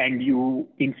 And you,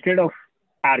 instead of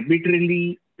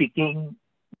arbitrarily picking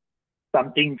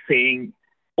something saying,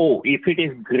 oh, if it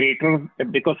is greater,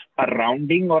 because a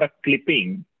rounding or a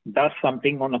clipping does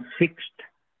something on a fixed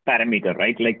parameter,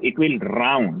 right? Like it will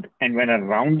round. And when a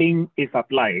rounding is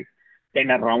applied,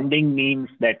 then a rounding means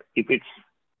that if it's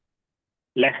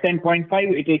less than zero point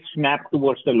 0.5, it will snap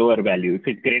towards the lower value. If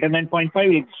it's greater than zero point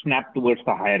 0.5, it snap towards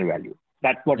the higher value.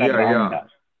 That's what a Yeah, round yeah. does,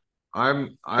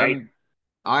 I'm right? I'm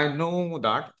I know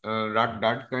that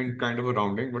that kind of a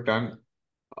rounding, but I'm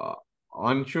uh,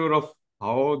 unsure of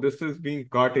how this is being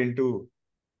cut into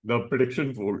the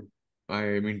prediction fold.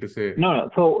 I mean to say. No, no.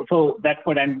 So that's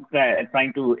what I'm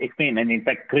trying to explain. And in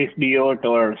fact, Chris Diot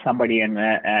or somebody, and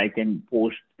I can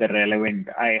post the relevant.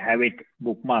 I have it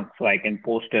bookmarked, so I can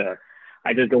post a.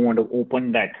 I just don't want to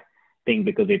open that thing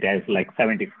because it has like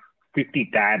 50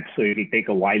 tabs, so it'll take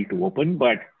a while to open.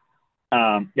 But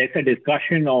there's a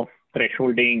discussion of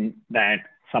thresholding that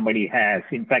somebody has.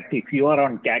 In fact, if you are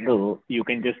on Kaggle, you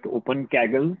can just open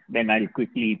Kaggle, then I'll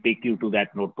quickly take you to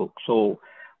that notebook. So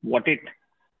what it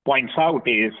points out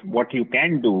is what you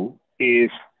can do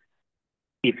is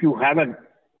if you have a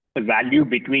value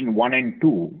between one and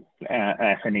two,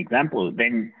 as an example,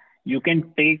 then you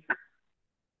can take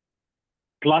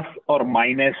plus or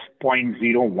minus zero point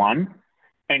 0.01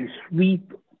 and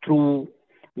sweep through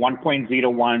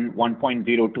 1.01,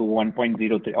 1.02,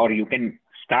 1.03, or you can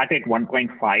start at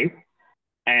 1.5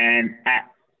 and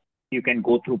you can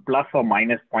go through plus or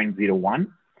minus zero point 0.01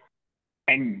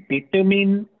 and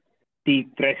determine the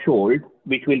threshold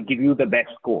which will give you the best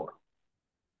score.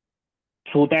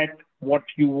 So that what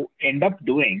you end up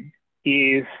doing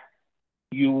is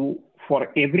you, for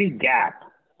every gap,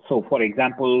 so for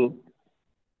example,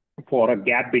 for a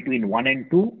gap between 1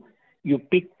 and 2, you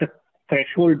pick the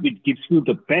threshold which gives you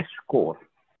the best score.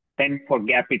 Then for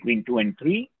gap between 2 and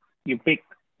 3, you pick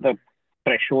the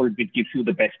threshold which gives you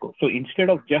the best score. So instead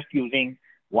of just using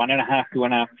 1.5,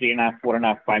 2.5, 3.5,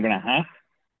 4.5, 5.5,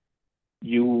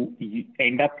 you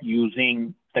end up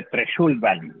using the threshold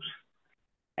values,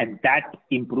 and that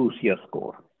improves your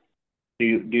score. Do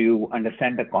you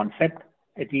understand the concept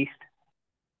at least?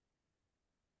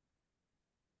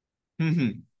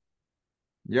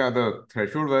 Yeah, the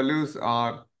threshold values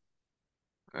are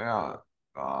yeah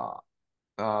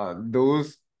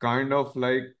those kind of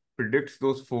like predicts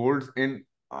those folds in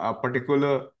a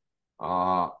particular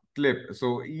clip.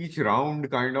 So each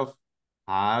round kind of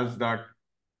has that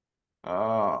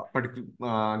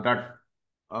particular that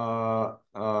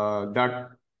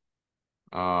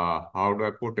how do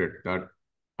I put it? That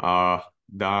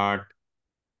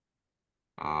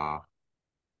uh,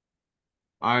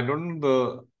 I don't know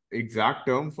the exact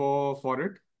term for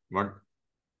it, but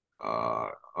uh,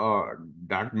 uh,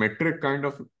 that metric kind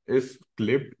of is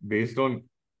clipped based on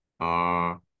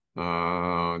the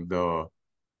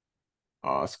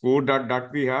score that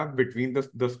we have between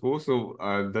the score. So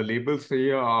the labels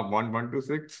here are 1, 1 to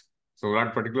 6. So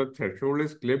that particular threshold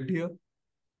is clipped here.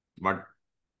 But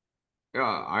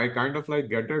yeah, I kind of like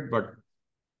get it, but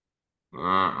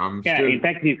I'm Yeah, still, in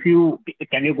fact,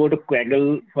 can you go to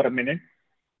Kaggle for a minute?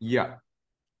 yeah.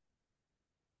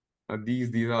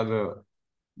 These are the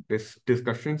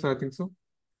discussions, I think so.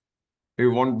 Do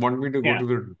you want me to go Yeah. to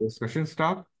the discussions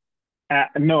tab?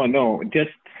 No,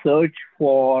 just search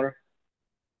for,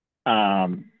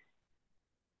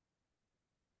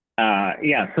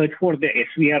 search for the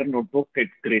SVR notebook that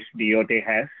Chris Diote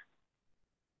has.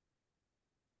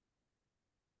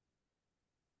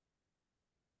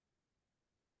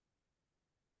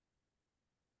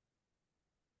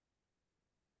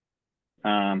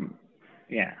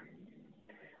 Yeah.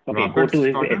 Okay, go Rapid to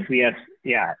his starter?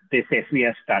 SVR, this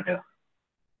SVR starter.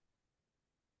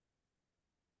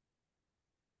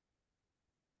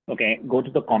 Okay, go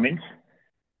to the comments.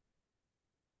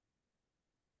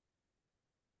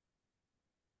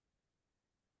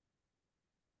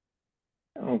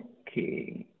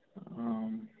 Okay.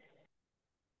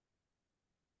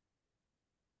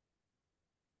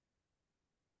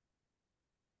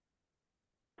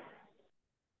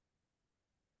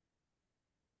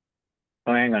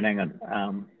 Oh, hang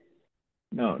on.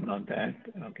 No, not that.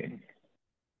 Okay.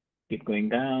 Keep going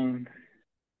down.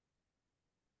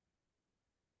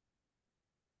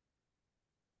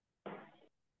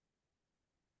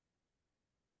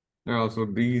 Yeah, so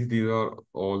these are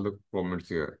all the comments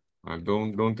here. I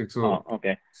don't think Oh, so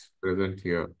okay. it's present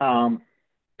here.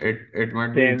 It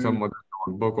might be in some Then other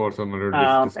notebook or some other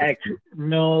actually, discussion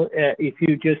no, if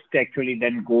you just actually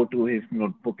then go to his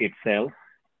notebook itself.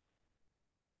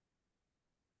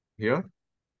 here.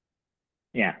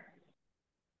 Yeah.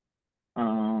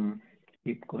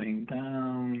 Keep going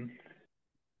down.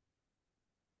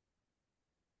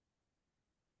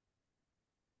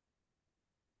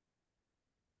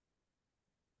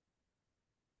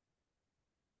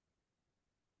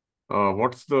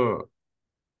 What's the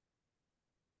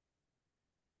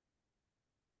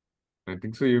I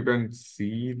think so you can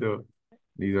see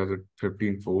these are the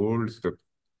 15 folds, the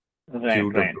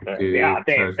Right. Yeah, QWK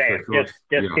there. thresholds. Just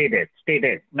Yeah. stay there. Stay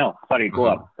there. No, sorry, go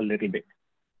Uh-huh. up a little bit.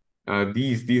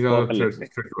 These Go are up the a little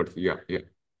bit. thresholds. Yeah, yeah.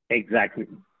 Exactly.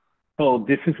 So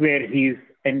this is where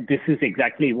and this is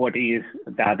exactly what the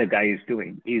other guy is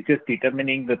doing. He's just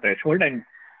determining the threshold. And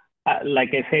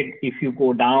like I said, if you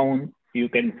go down, you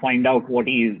can find out what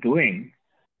he is doing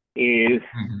is,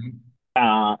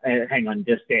 hang on,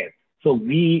 just there. So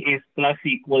V is plus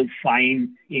equals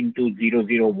sign into 0,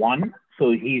 0, 1.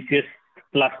 So he's just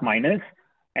plus minus.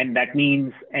 And that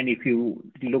means, and if you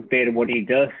look there, what he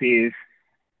does is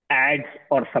adds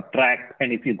or subtract.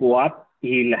 And if you go up,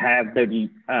 he'll have the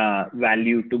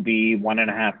value to be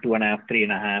 1.5, 2.5,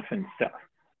 3.5 and stuff.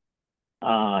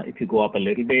 If you go up a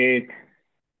little bit,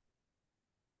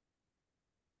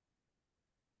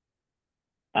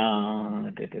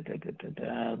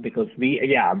 because V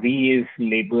is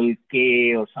labeled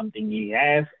K or something he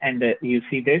has. And you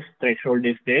see this threshold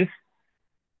is this,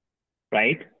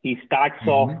 right? He starts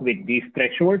off with these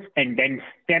thresholds and then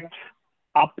steps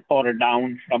up or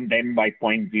down from them by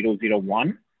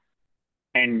 0.001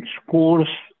 and scores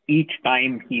each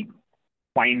time each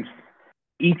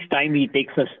time he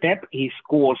takes a step, he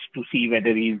scores to see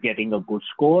whether he's getting a good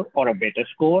score or a better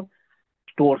score,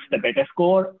 stores the better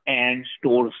score and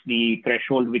stores the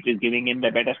threshold which is giving him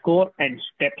the better score and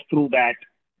steps through that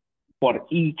for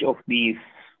each of these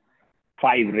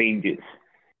 5 ranges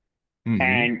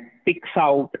and picks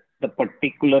out the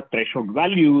particular threshold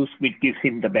values which gives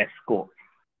him the best score.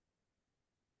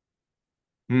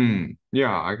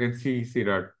 Yeah, I can see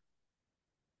that.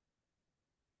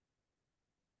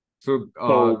 So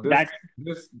So that's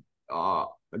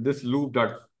this loop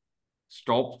that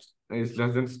stops is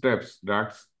less than steps.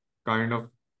 That's kind of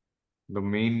the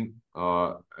main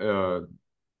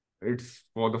it's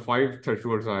for the 5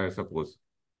 thresholds, I suppose.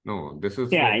 No, this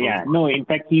is for the No, in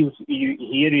fact, here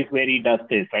is where he does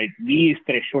this, right? V is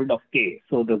threshold of K.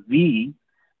 So the V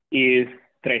is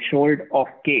threshold of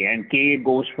K, and K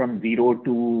goes from 0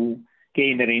 to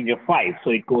k in the range of 5.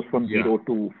 So it goes from Yeah. 0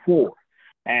 to 4.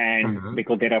 And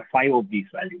because there are 5 of these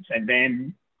values. And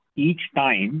then each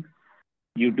time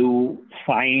you do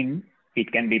sign,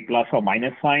 it can be plus or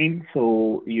minus sign.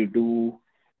 So you do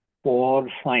for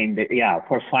sign,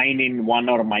 for sign in 1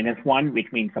 or minus 1,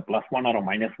 which means a plus 1 or a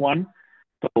minus 1.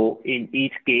 So in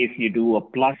each case, you do a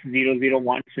plus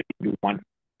 001. So you do 1.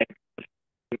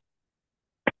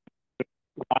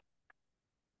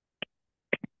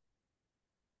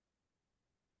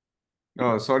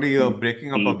 Oh, sorry, you're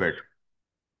breaking up a bit.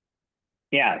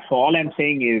 Yeah, so all I'm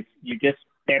saying is you just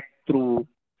step through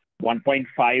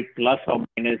 1.5 plus or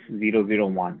minus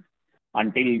 001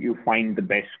 until you find the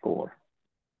best score.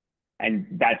 And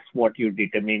that's what you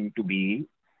determine to be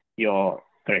your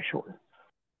threshold.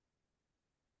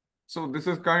 So this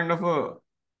is kind of a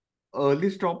early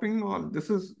stopping, or this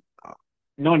is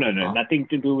No, nothing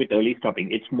to do with early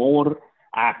stopping. It's more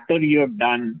after you've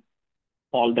done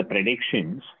all the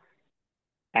predictions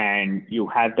and you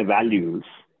have the values,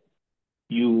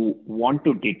 you want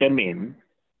to determine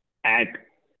at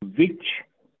which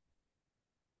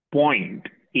point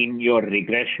in your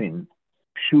regression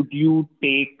should you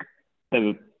take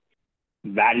the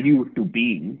value to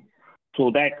be, so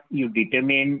that you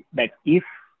determine that if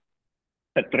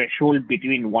the threshold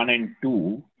between 1 and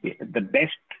 2, the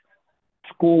best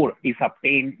score is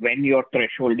obtained when your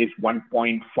threshold is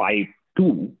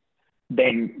 1.52,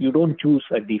 then you don't choose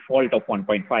a default of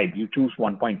 1.5, you choose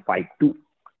 1.52.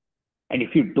 And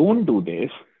if you don't do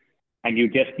this, and you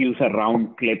just use a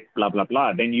round clip, blah, blah,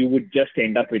 blah, then you would just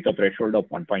end up with a threshold of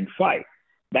 1.5.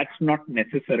 That's not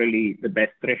necessarily the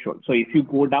best threshold. So if you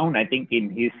go down, I think in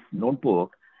his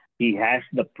notebook, he has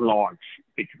the plots,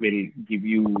 which will give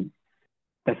you,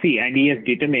 see, and he has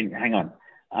determined, hang on,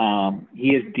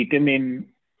 he has determined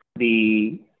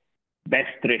the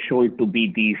best threshold to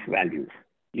be these values.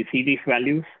 You see these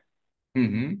values?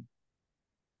 Mm-hmm.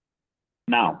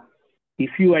 Now,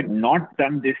 if you had not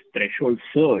done this threshold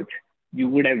search, you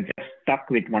would have just stuck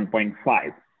with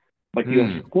 1.5. But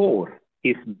your score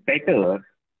is better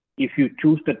if you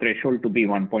choose the threshold to be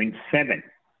 1.7.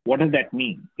 What does that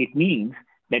mean? It means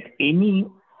that any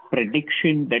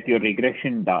prediction that your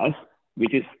regression does,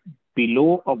 which is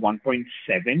below a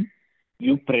 1.7,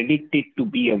 you predict it to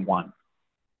be a 1.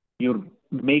 You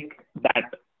make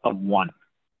that a 1.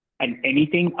 And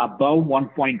anything above 1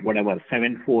 point, whatever,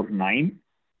 749,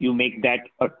 you make that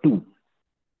a 2.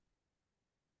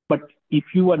 But if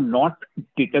you are not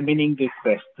determining this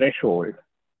best threshold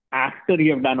after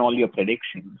you have done all your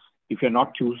predictions, if you're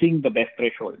not choosing the best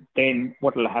threshold, then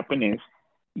what will happen is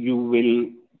you will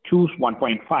choose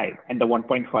 1.5, and the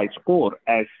 1.5 score,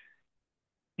 as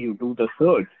you do the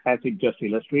search, as it just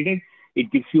illustrated,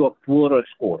 it gives you a poorer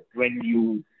score. When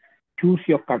you choose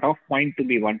your cutoff point to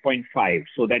be 1.5,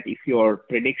 so that if your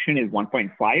prediction is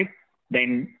 1.5,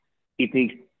 then it will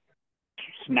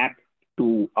snap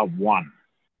to a 1.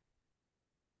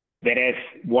 Whereas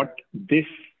what this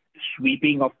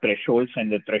sweeping of thresholds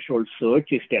and the threshold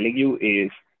search is telling you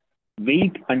is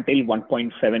wait until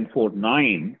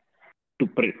 1.749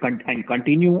 and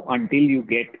continue until you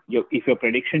get if your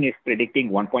prediction is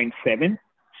predicting 1.7,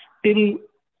 still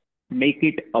make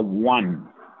it a 1.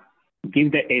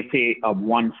 Give the essay a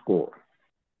 1 score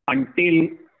until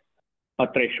a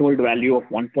threshold value of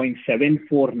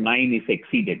 1.749 is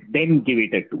exceeded. Then give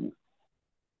it a 2.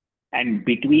 And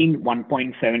between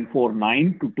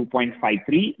 1.749 to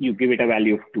 2.53, you give it a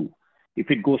value of 2. If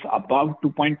it goes above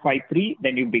 2.53,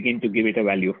 then you begin to give it a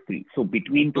value of 3. So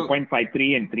between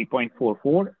 2.53 and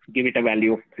 3.44, give it a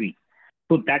value of 3.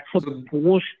 So that's a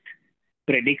post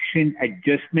prediction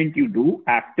adjustment you do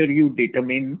after you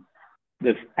determine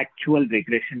the actual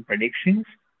regression predictions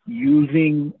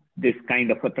using this kind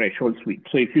of a threshold sweep.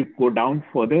 So if you go down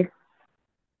further,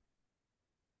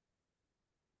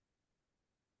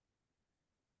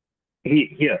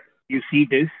 here, you see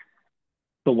this.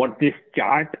 So what this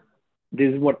chart,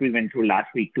 this is what we went through last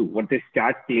week too. What this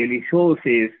chart clearly shows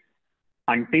is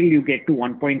until you get to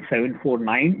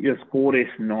 1.749, your score is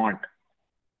not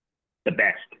the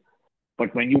best.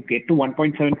 But when you get to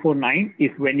 1.749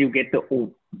 is when you get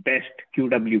the best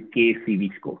QWK CV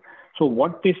score. So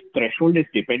what this threshold is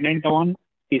dependent on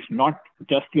is not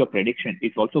just your prediction.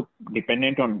 It's also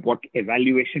dependent on what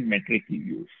evaluation metric you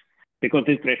use. Because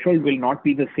this threshold will not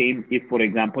be the same if, for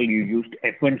example, you used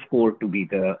F1 score to be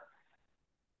the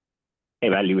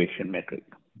evaluation metric.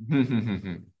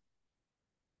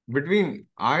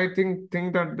 I think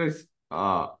that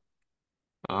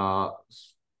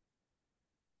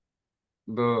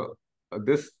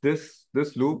this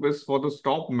this loop is for the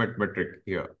stop metric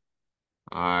here.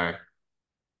 I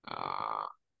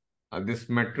this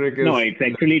metric No, is it's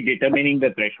less. actually determining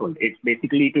the threshold. It's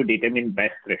basically to determine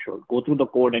best threshold. Go through the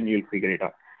code and you'll figure it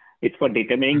out. It's for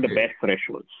determining the Okay. best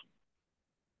thresholds.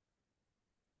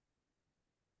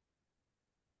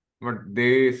 But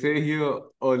they say here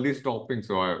early stopping,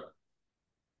 so I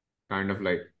kind of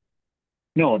like,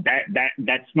 No,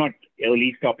 that's not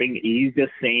early stopping. He's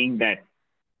just saying that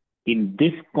in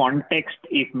this context,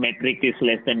 if metric is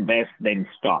less than best, then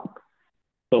stop.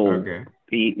 So okay.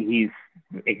 he's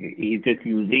just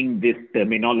using this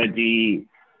terminology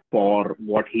for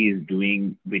what he is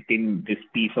doing within this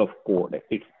piece of code.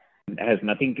 It has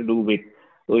nothing to do with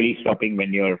early stopping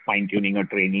when you're fine tuning or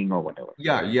training or whatever.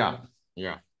 Yeah, yeah,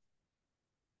 yeah.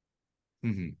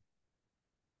 Hmm.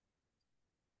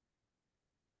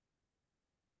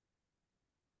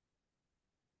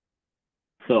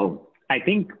 So I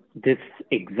think this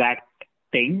exact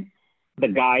thing the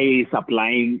guy is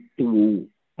applying to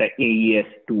the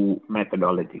AES2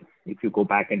 methodology. If you go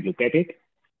back and look at it,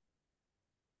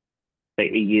 the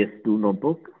AES2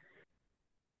 notebook,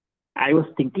 I was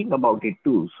thinking about it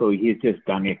too. So he's just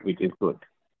done it, which is good.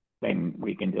 Then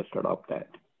we can just adopt that.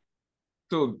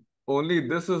 So only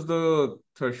this is the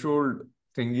threshold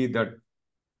thingy that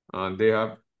they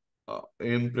have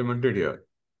implemented here.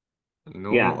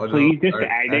 No Yeah. So other he just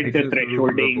added the additions to do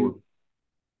to the thresholding. code.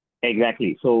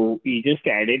 Exactly. So he just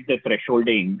added the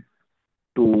thresholding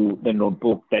to the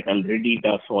notebook that already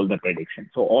does all the predictions.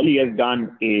 So all he has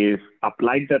done is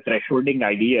applied the thresholding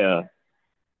idea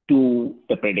to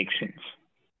the predictions.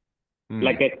 Hmm.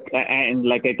 Like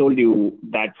I told you,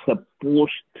 that's a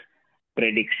post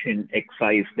prediction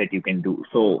exercise that you can do.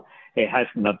 So it has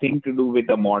nothing to do with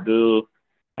the model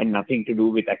and nothing to do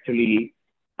with actually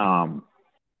um,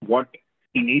 what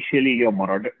initially your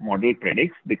model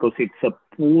predicts, because it's a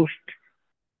post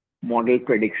model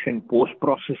prediction, post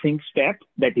processing step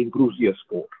that improves your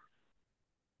score.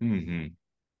 Hmm.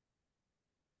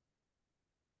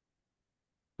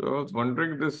 So I was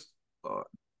wondering this uh,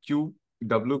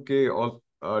 QWK,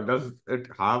 or does it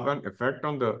have an effect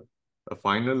on the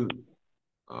final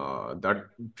that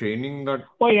training that?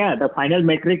 Oh yeah, the final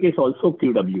metric is also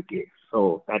QWK.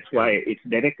 So that's why Yeah. it's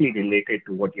directly related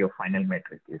to what your final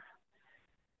metric is.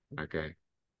 Okay.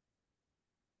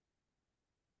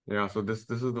 Yeah. So this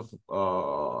is the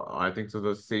I think so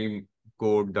the same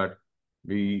code that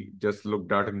we just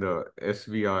looked at in the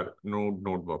SVR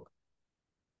notebook.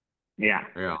 Yeah,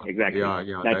 Yeah. exactly. Yeah.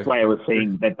 Yeah. That's That's why I was it's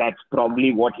saying that that's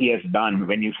probably what he has done.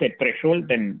 When you said threshold,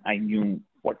 then I knew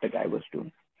what the guy was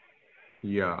doing.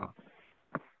 yeah.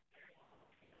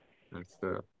 That's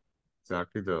the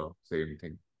exactly the same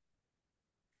thing.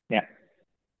 Yeah.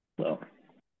 So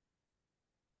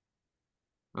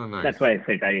Oh, that's nice. why I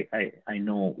said I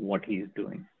know what he's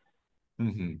doing.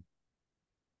 Hmm.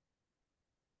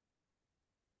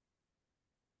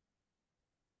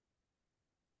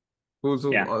 Cool.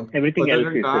 So Yeah. Everything other else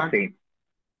than is the that, same.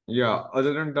 yeah,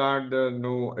 other than that, there are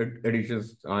no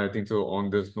additions, I think so, on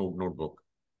this notebook.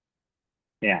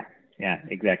 Yeah. Yeah,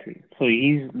 exactly. So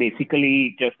he's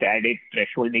basically just added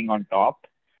thresholding on top,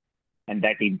 and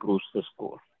that improves the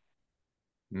score.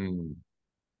 Hmm.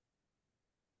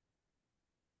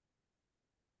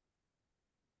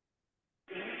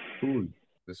 Cool.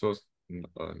 This was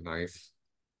nice.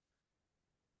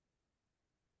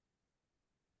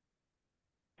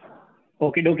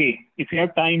 Okay, dokie. If you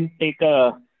have time, take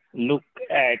a look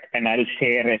at, and I'll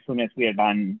share as soon as we are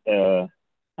done.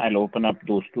 I'll open up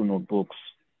those two notebooks.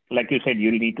 Like you said,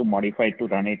 you'll need to modify to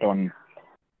run it on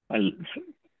a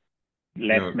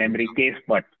less Yeah. memory case,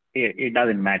 but it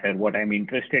doesn't matter. What I'm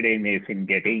interested in is in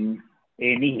getting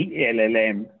any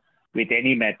LLM with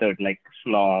any method like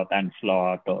sloth and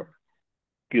sloth or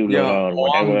Yeah, Kuler or on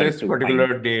whatever this to find.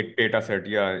 particular data set,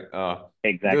 yeah.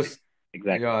 Exactly. This,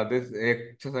 Exactly. yeah, this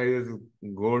exercise is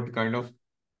good kind of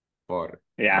for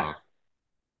Yeah.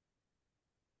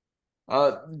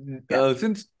 uh, Yeah.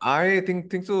 since I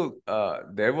think so,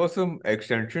 there were some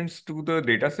extensions to the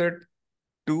data set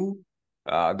too,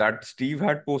 that Steve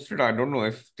had posted. I don't know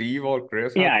if Steve or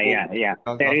Chris had posted Yeah.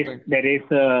 last time. There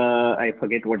is, I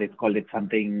forget what it's called. It's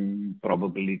something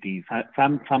probability.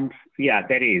 Yeah,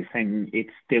 there is, and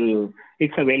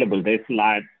it's available. There's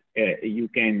large, you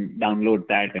can download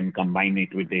that and combine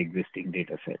it with the existing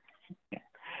data set. Yeah.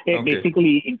 Okay.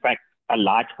 Basically, in fact, a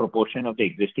large proportion of the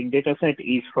existing data set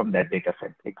is from that data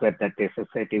set, except that data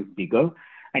set is bigger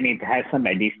and it has some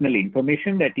additional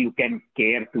information that you can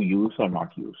care to use or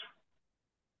not use.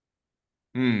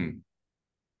 Hmm.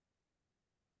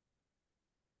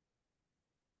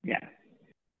 Yeah.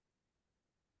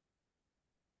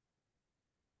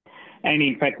 And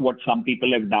in fact, what some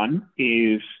people have done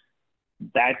is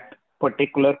that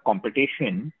particular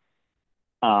competition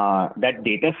that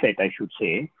data set, I should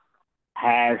say,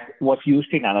 was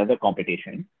used in another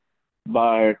competition.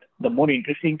 But the more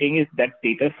interesting thing is that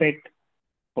data set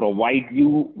provides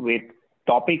you with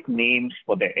topic names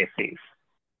for the essays.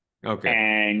 Okay.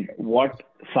 And what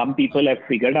some people have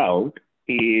figured out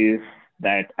is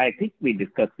that I think we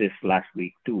discussed this last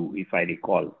week too, if I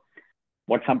recall.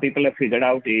 What some people have figured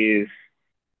out is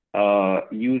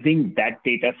using that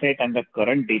data set and the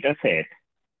current data set,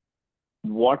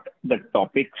 what the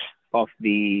topics of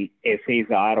the essays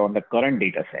are on the current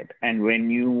data set. And when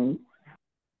you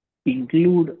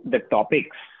include the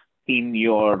topics in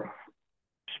your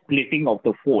splitting of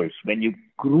the folds, when you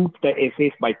group the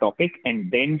essays by topic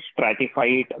and then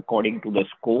stratify it according to the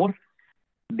score,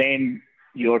 then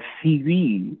your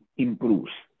CV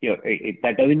improves.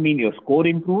 That doesn't mean your score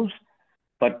improves,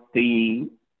 but the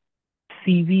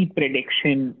CV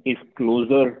prediction is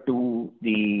closer to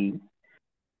the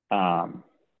um,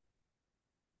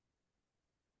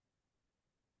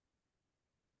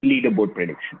 leaderboard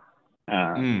prediction,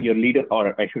 your leader,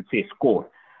 or I should say score.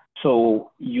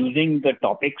 So using the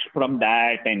topics from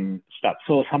that and stuff.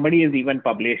 So somebody has even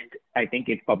published, I think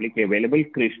it's publicly available,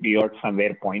 Chris Diot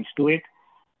somewhere points to it,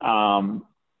 a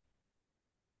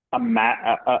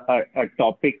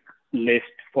topic list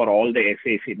for all the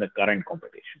essays in the current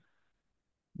competition.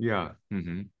 Yeah.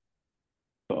 Mm-hmm.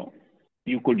 So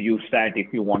you could use that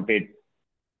if you wanted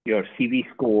your CV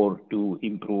score to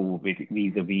improve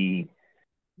vis-a-vis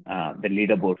the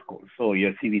leaderboard score. So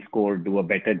your CV score do a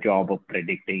better job of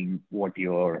predicting what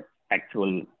your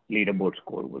actual leaderboard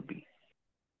score would be.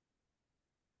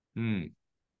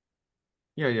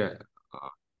 Yeah, yeah. Uh,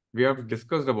 we have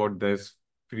discussed about this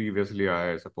previously,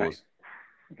 I Right, suppose.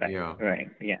 right, Yeah. right.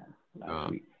 Yeah, last Uh,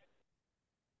 week.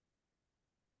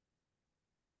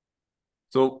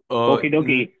 so Okay,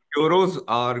 dokie. Euros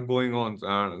are going on,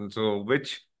 and so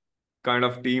which kind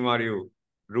of team are you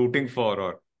rooting for,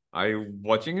 or are you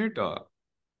watching it?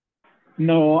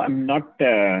 No, I'm not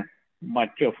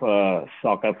much of a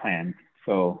soccer fan,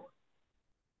 so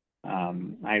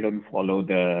I don't follow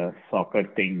the soccer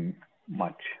thing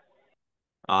much.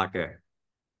 Okay.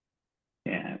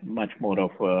 Yeah, much more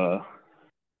of a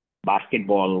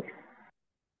basketball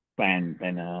fan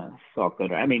than a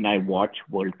soccer. I mean, I watch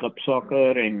World Cup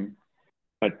soccer,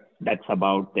 but that's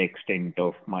about the extent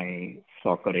of my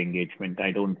soccer engagement.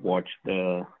 I don't watch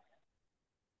the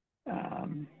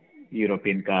um,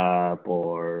 European Cup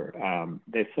or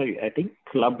there's I think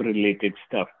club related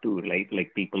stuff too. Like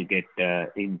people get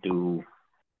into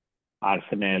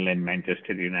Arsenal and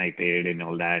Manchester United and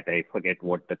all that. I forget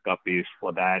what the cup is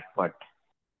for that, but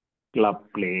club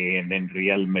play and then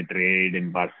Real Madrid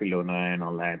and Barcelona and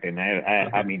all that. And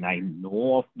I mean, I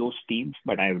know of those teams,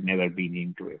 but I've never been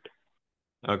into it.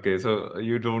 Okay, so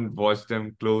you don't watch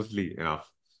them closely enough.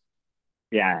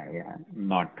 Yeah,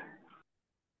 not.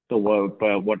 So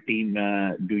what team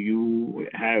do you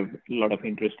have a lot of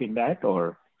interest in that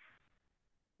or?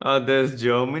 There's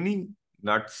Germany.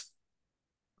 That's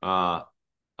uh,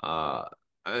 uh,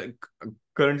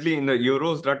 currently in the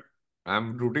Euros that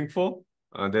I'm rooting for.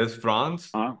 There's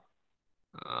France. Huh?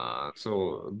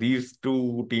 So these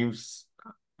two teams,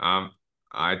 um,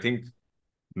 I think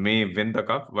may win the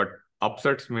cup, but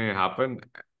upsets may happen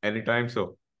anytime.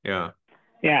 So yeah.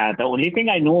 Yeah, the only thing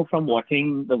I know from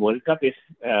watching the World Cup is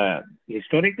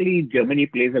historically Germany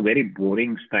plays a very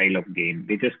boring style of game.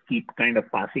 They just keep kind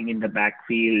of passing in the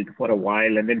backfield for a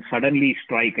while and then suddenly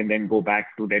strike and then go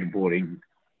back to their boring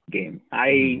game.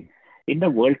 Mhm. In the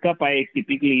World Cup, I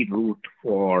typically root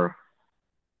for,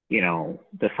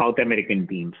 the South American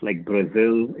teams. Like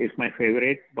Brazil is my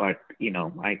favorite, but,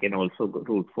 I can also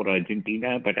root for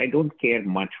Argentina, but I don't care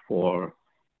much for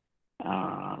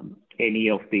any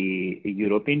of the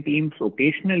European teams.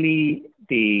 Occasionally,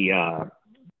 the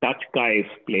Dutch guys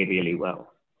play really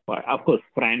well. But of course,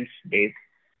 France did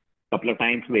a couple of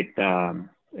times with Zidane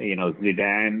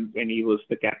when he was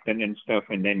the captain and stuff.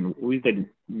 And then who is the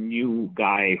new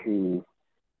guy who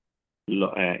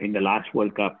in the last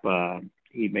World Cup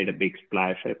he made a big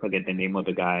splash? I forget the name of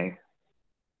the guy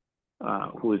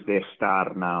who is their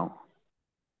star now.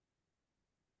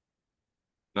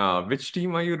 Which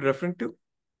team are you referring to?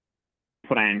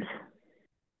 France,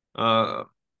 Uh,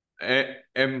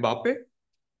 Mbappe?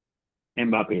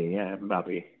 Mbappe, yeah,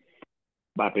 Mbappe.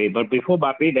 Mbappe. But before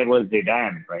Mbappe, there was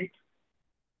Zidane, right?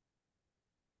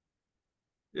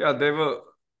 Yeah, there were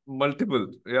multiple.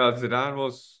 Yeah, Zidane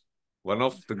was one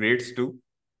of the greats too.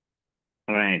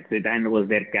 Right. Zidane was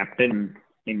their captain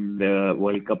in the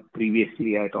World Cup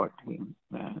previously, I thought him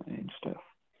and stuff.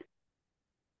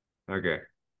 Okay.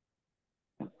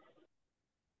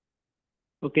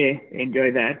 Okay,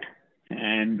 enjoy that.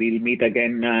 and we'll meet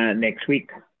again next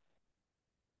week.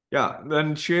 Yeah,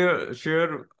 then share.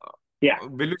 Yeah,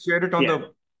 Will you share it on yeah.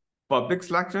 the public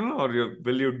Slack channel, or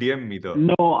will you DM me the?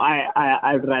 No,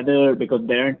 I'd rather, because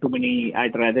there aren't too many,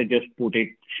 I'd rather just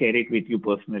share it with you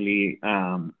personally.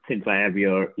 Since I have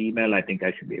your email, I think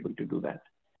I should be able to do that.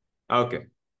 Okay,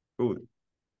 cool.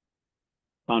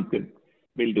 Sounds good.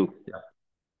 Will do. Yeah,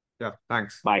 yeah.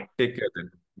 Thanks. Bye. Take care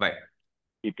then. Bye.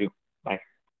 You too.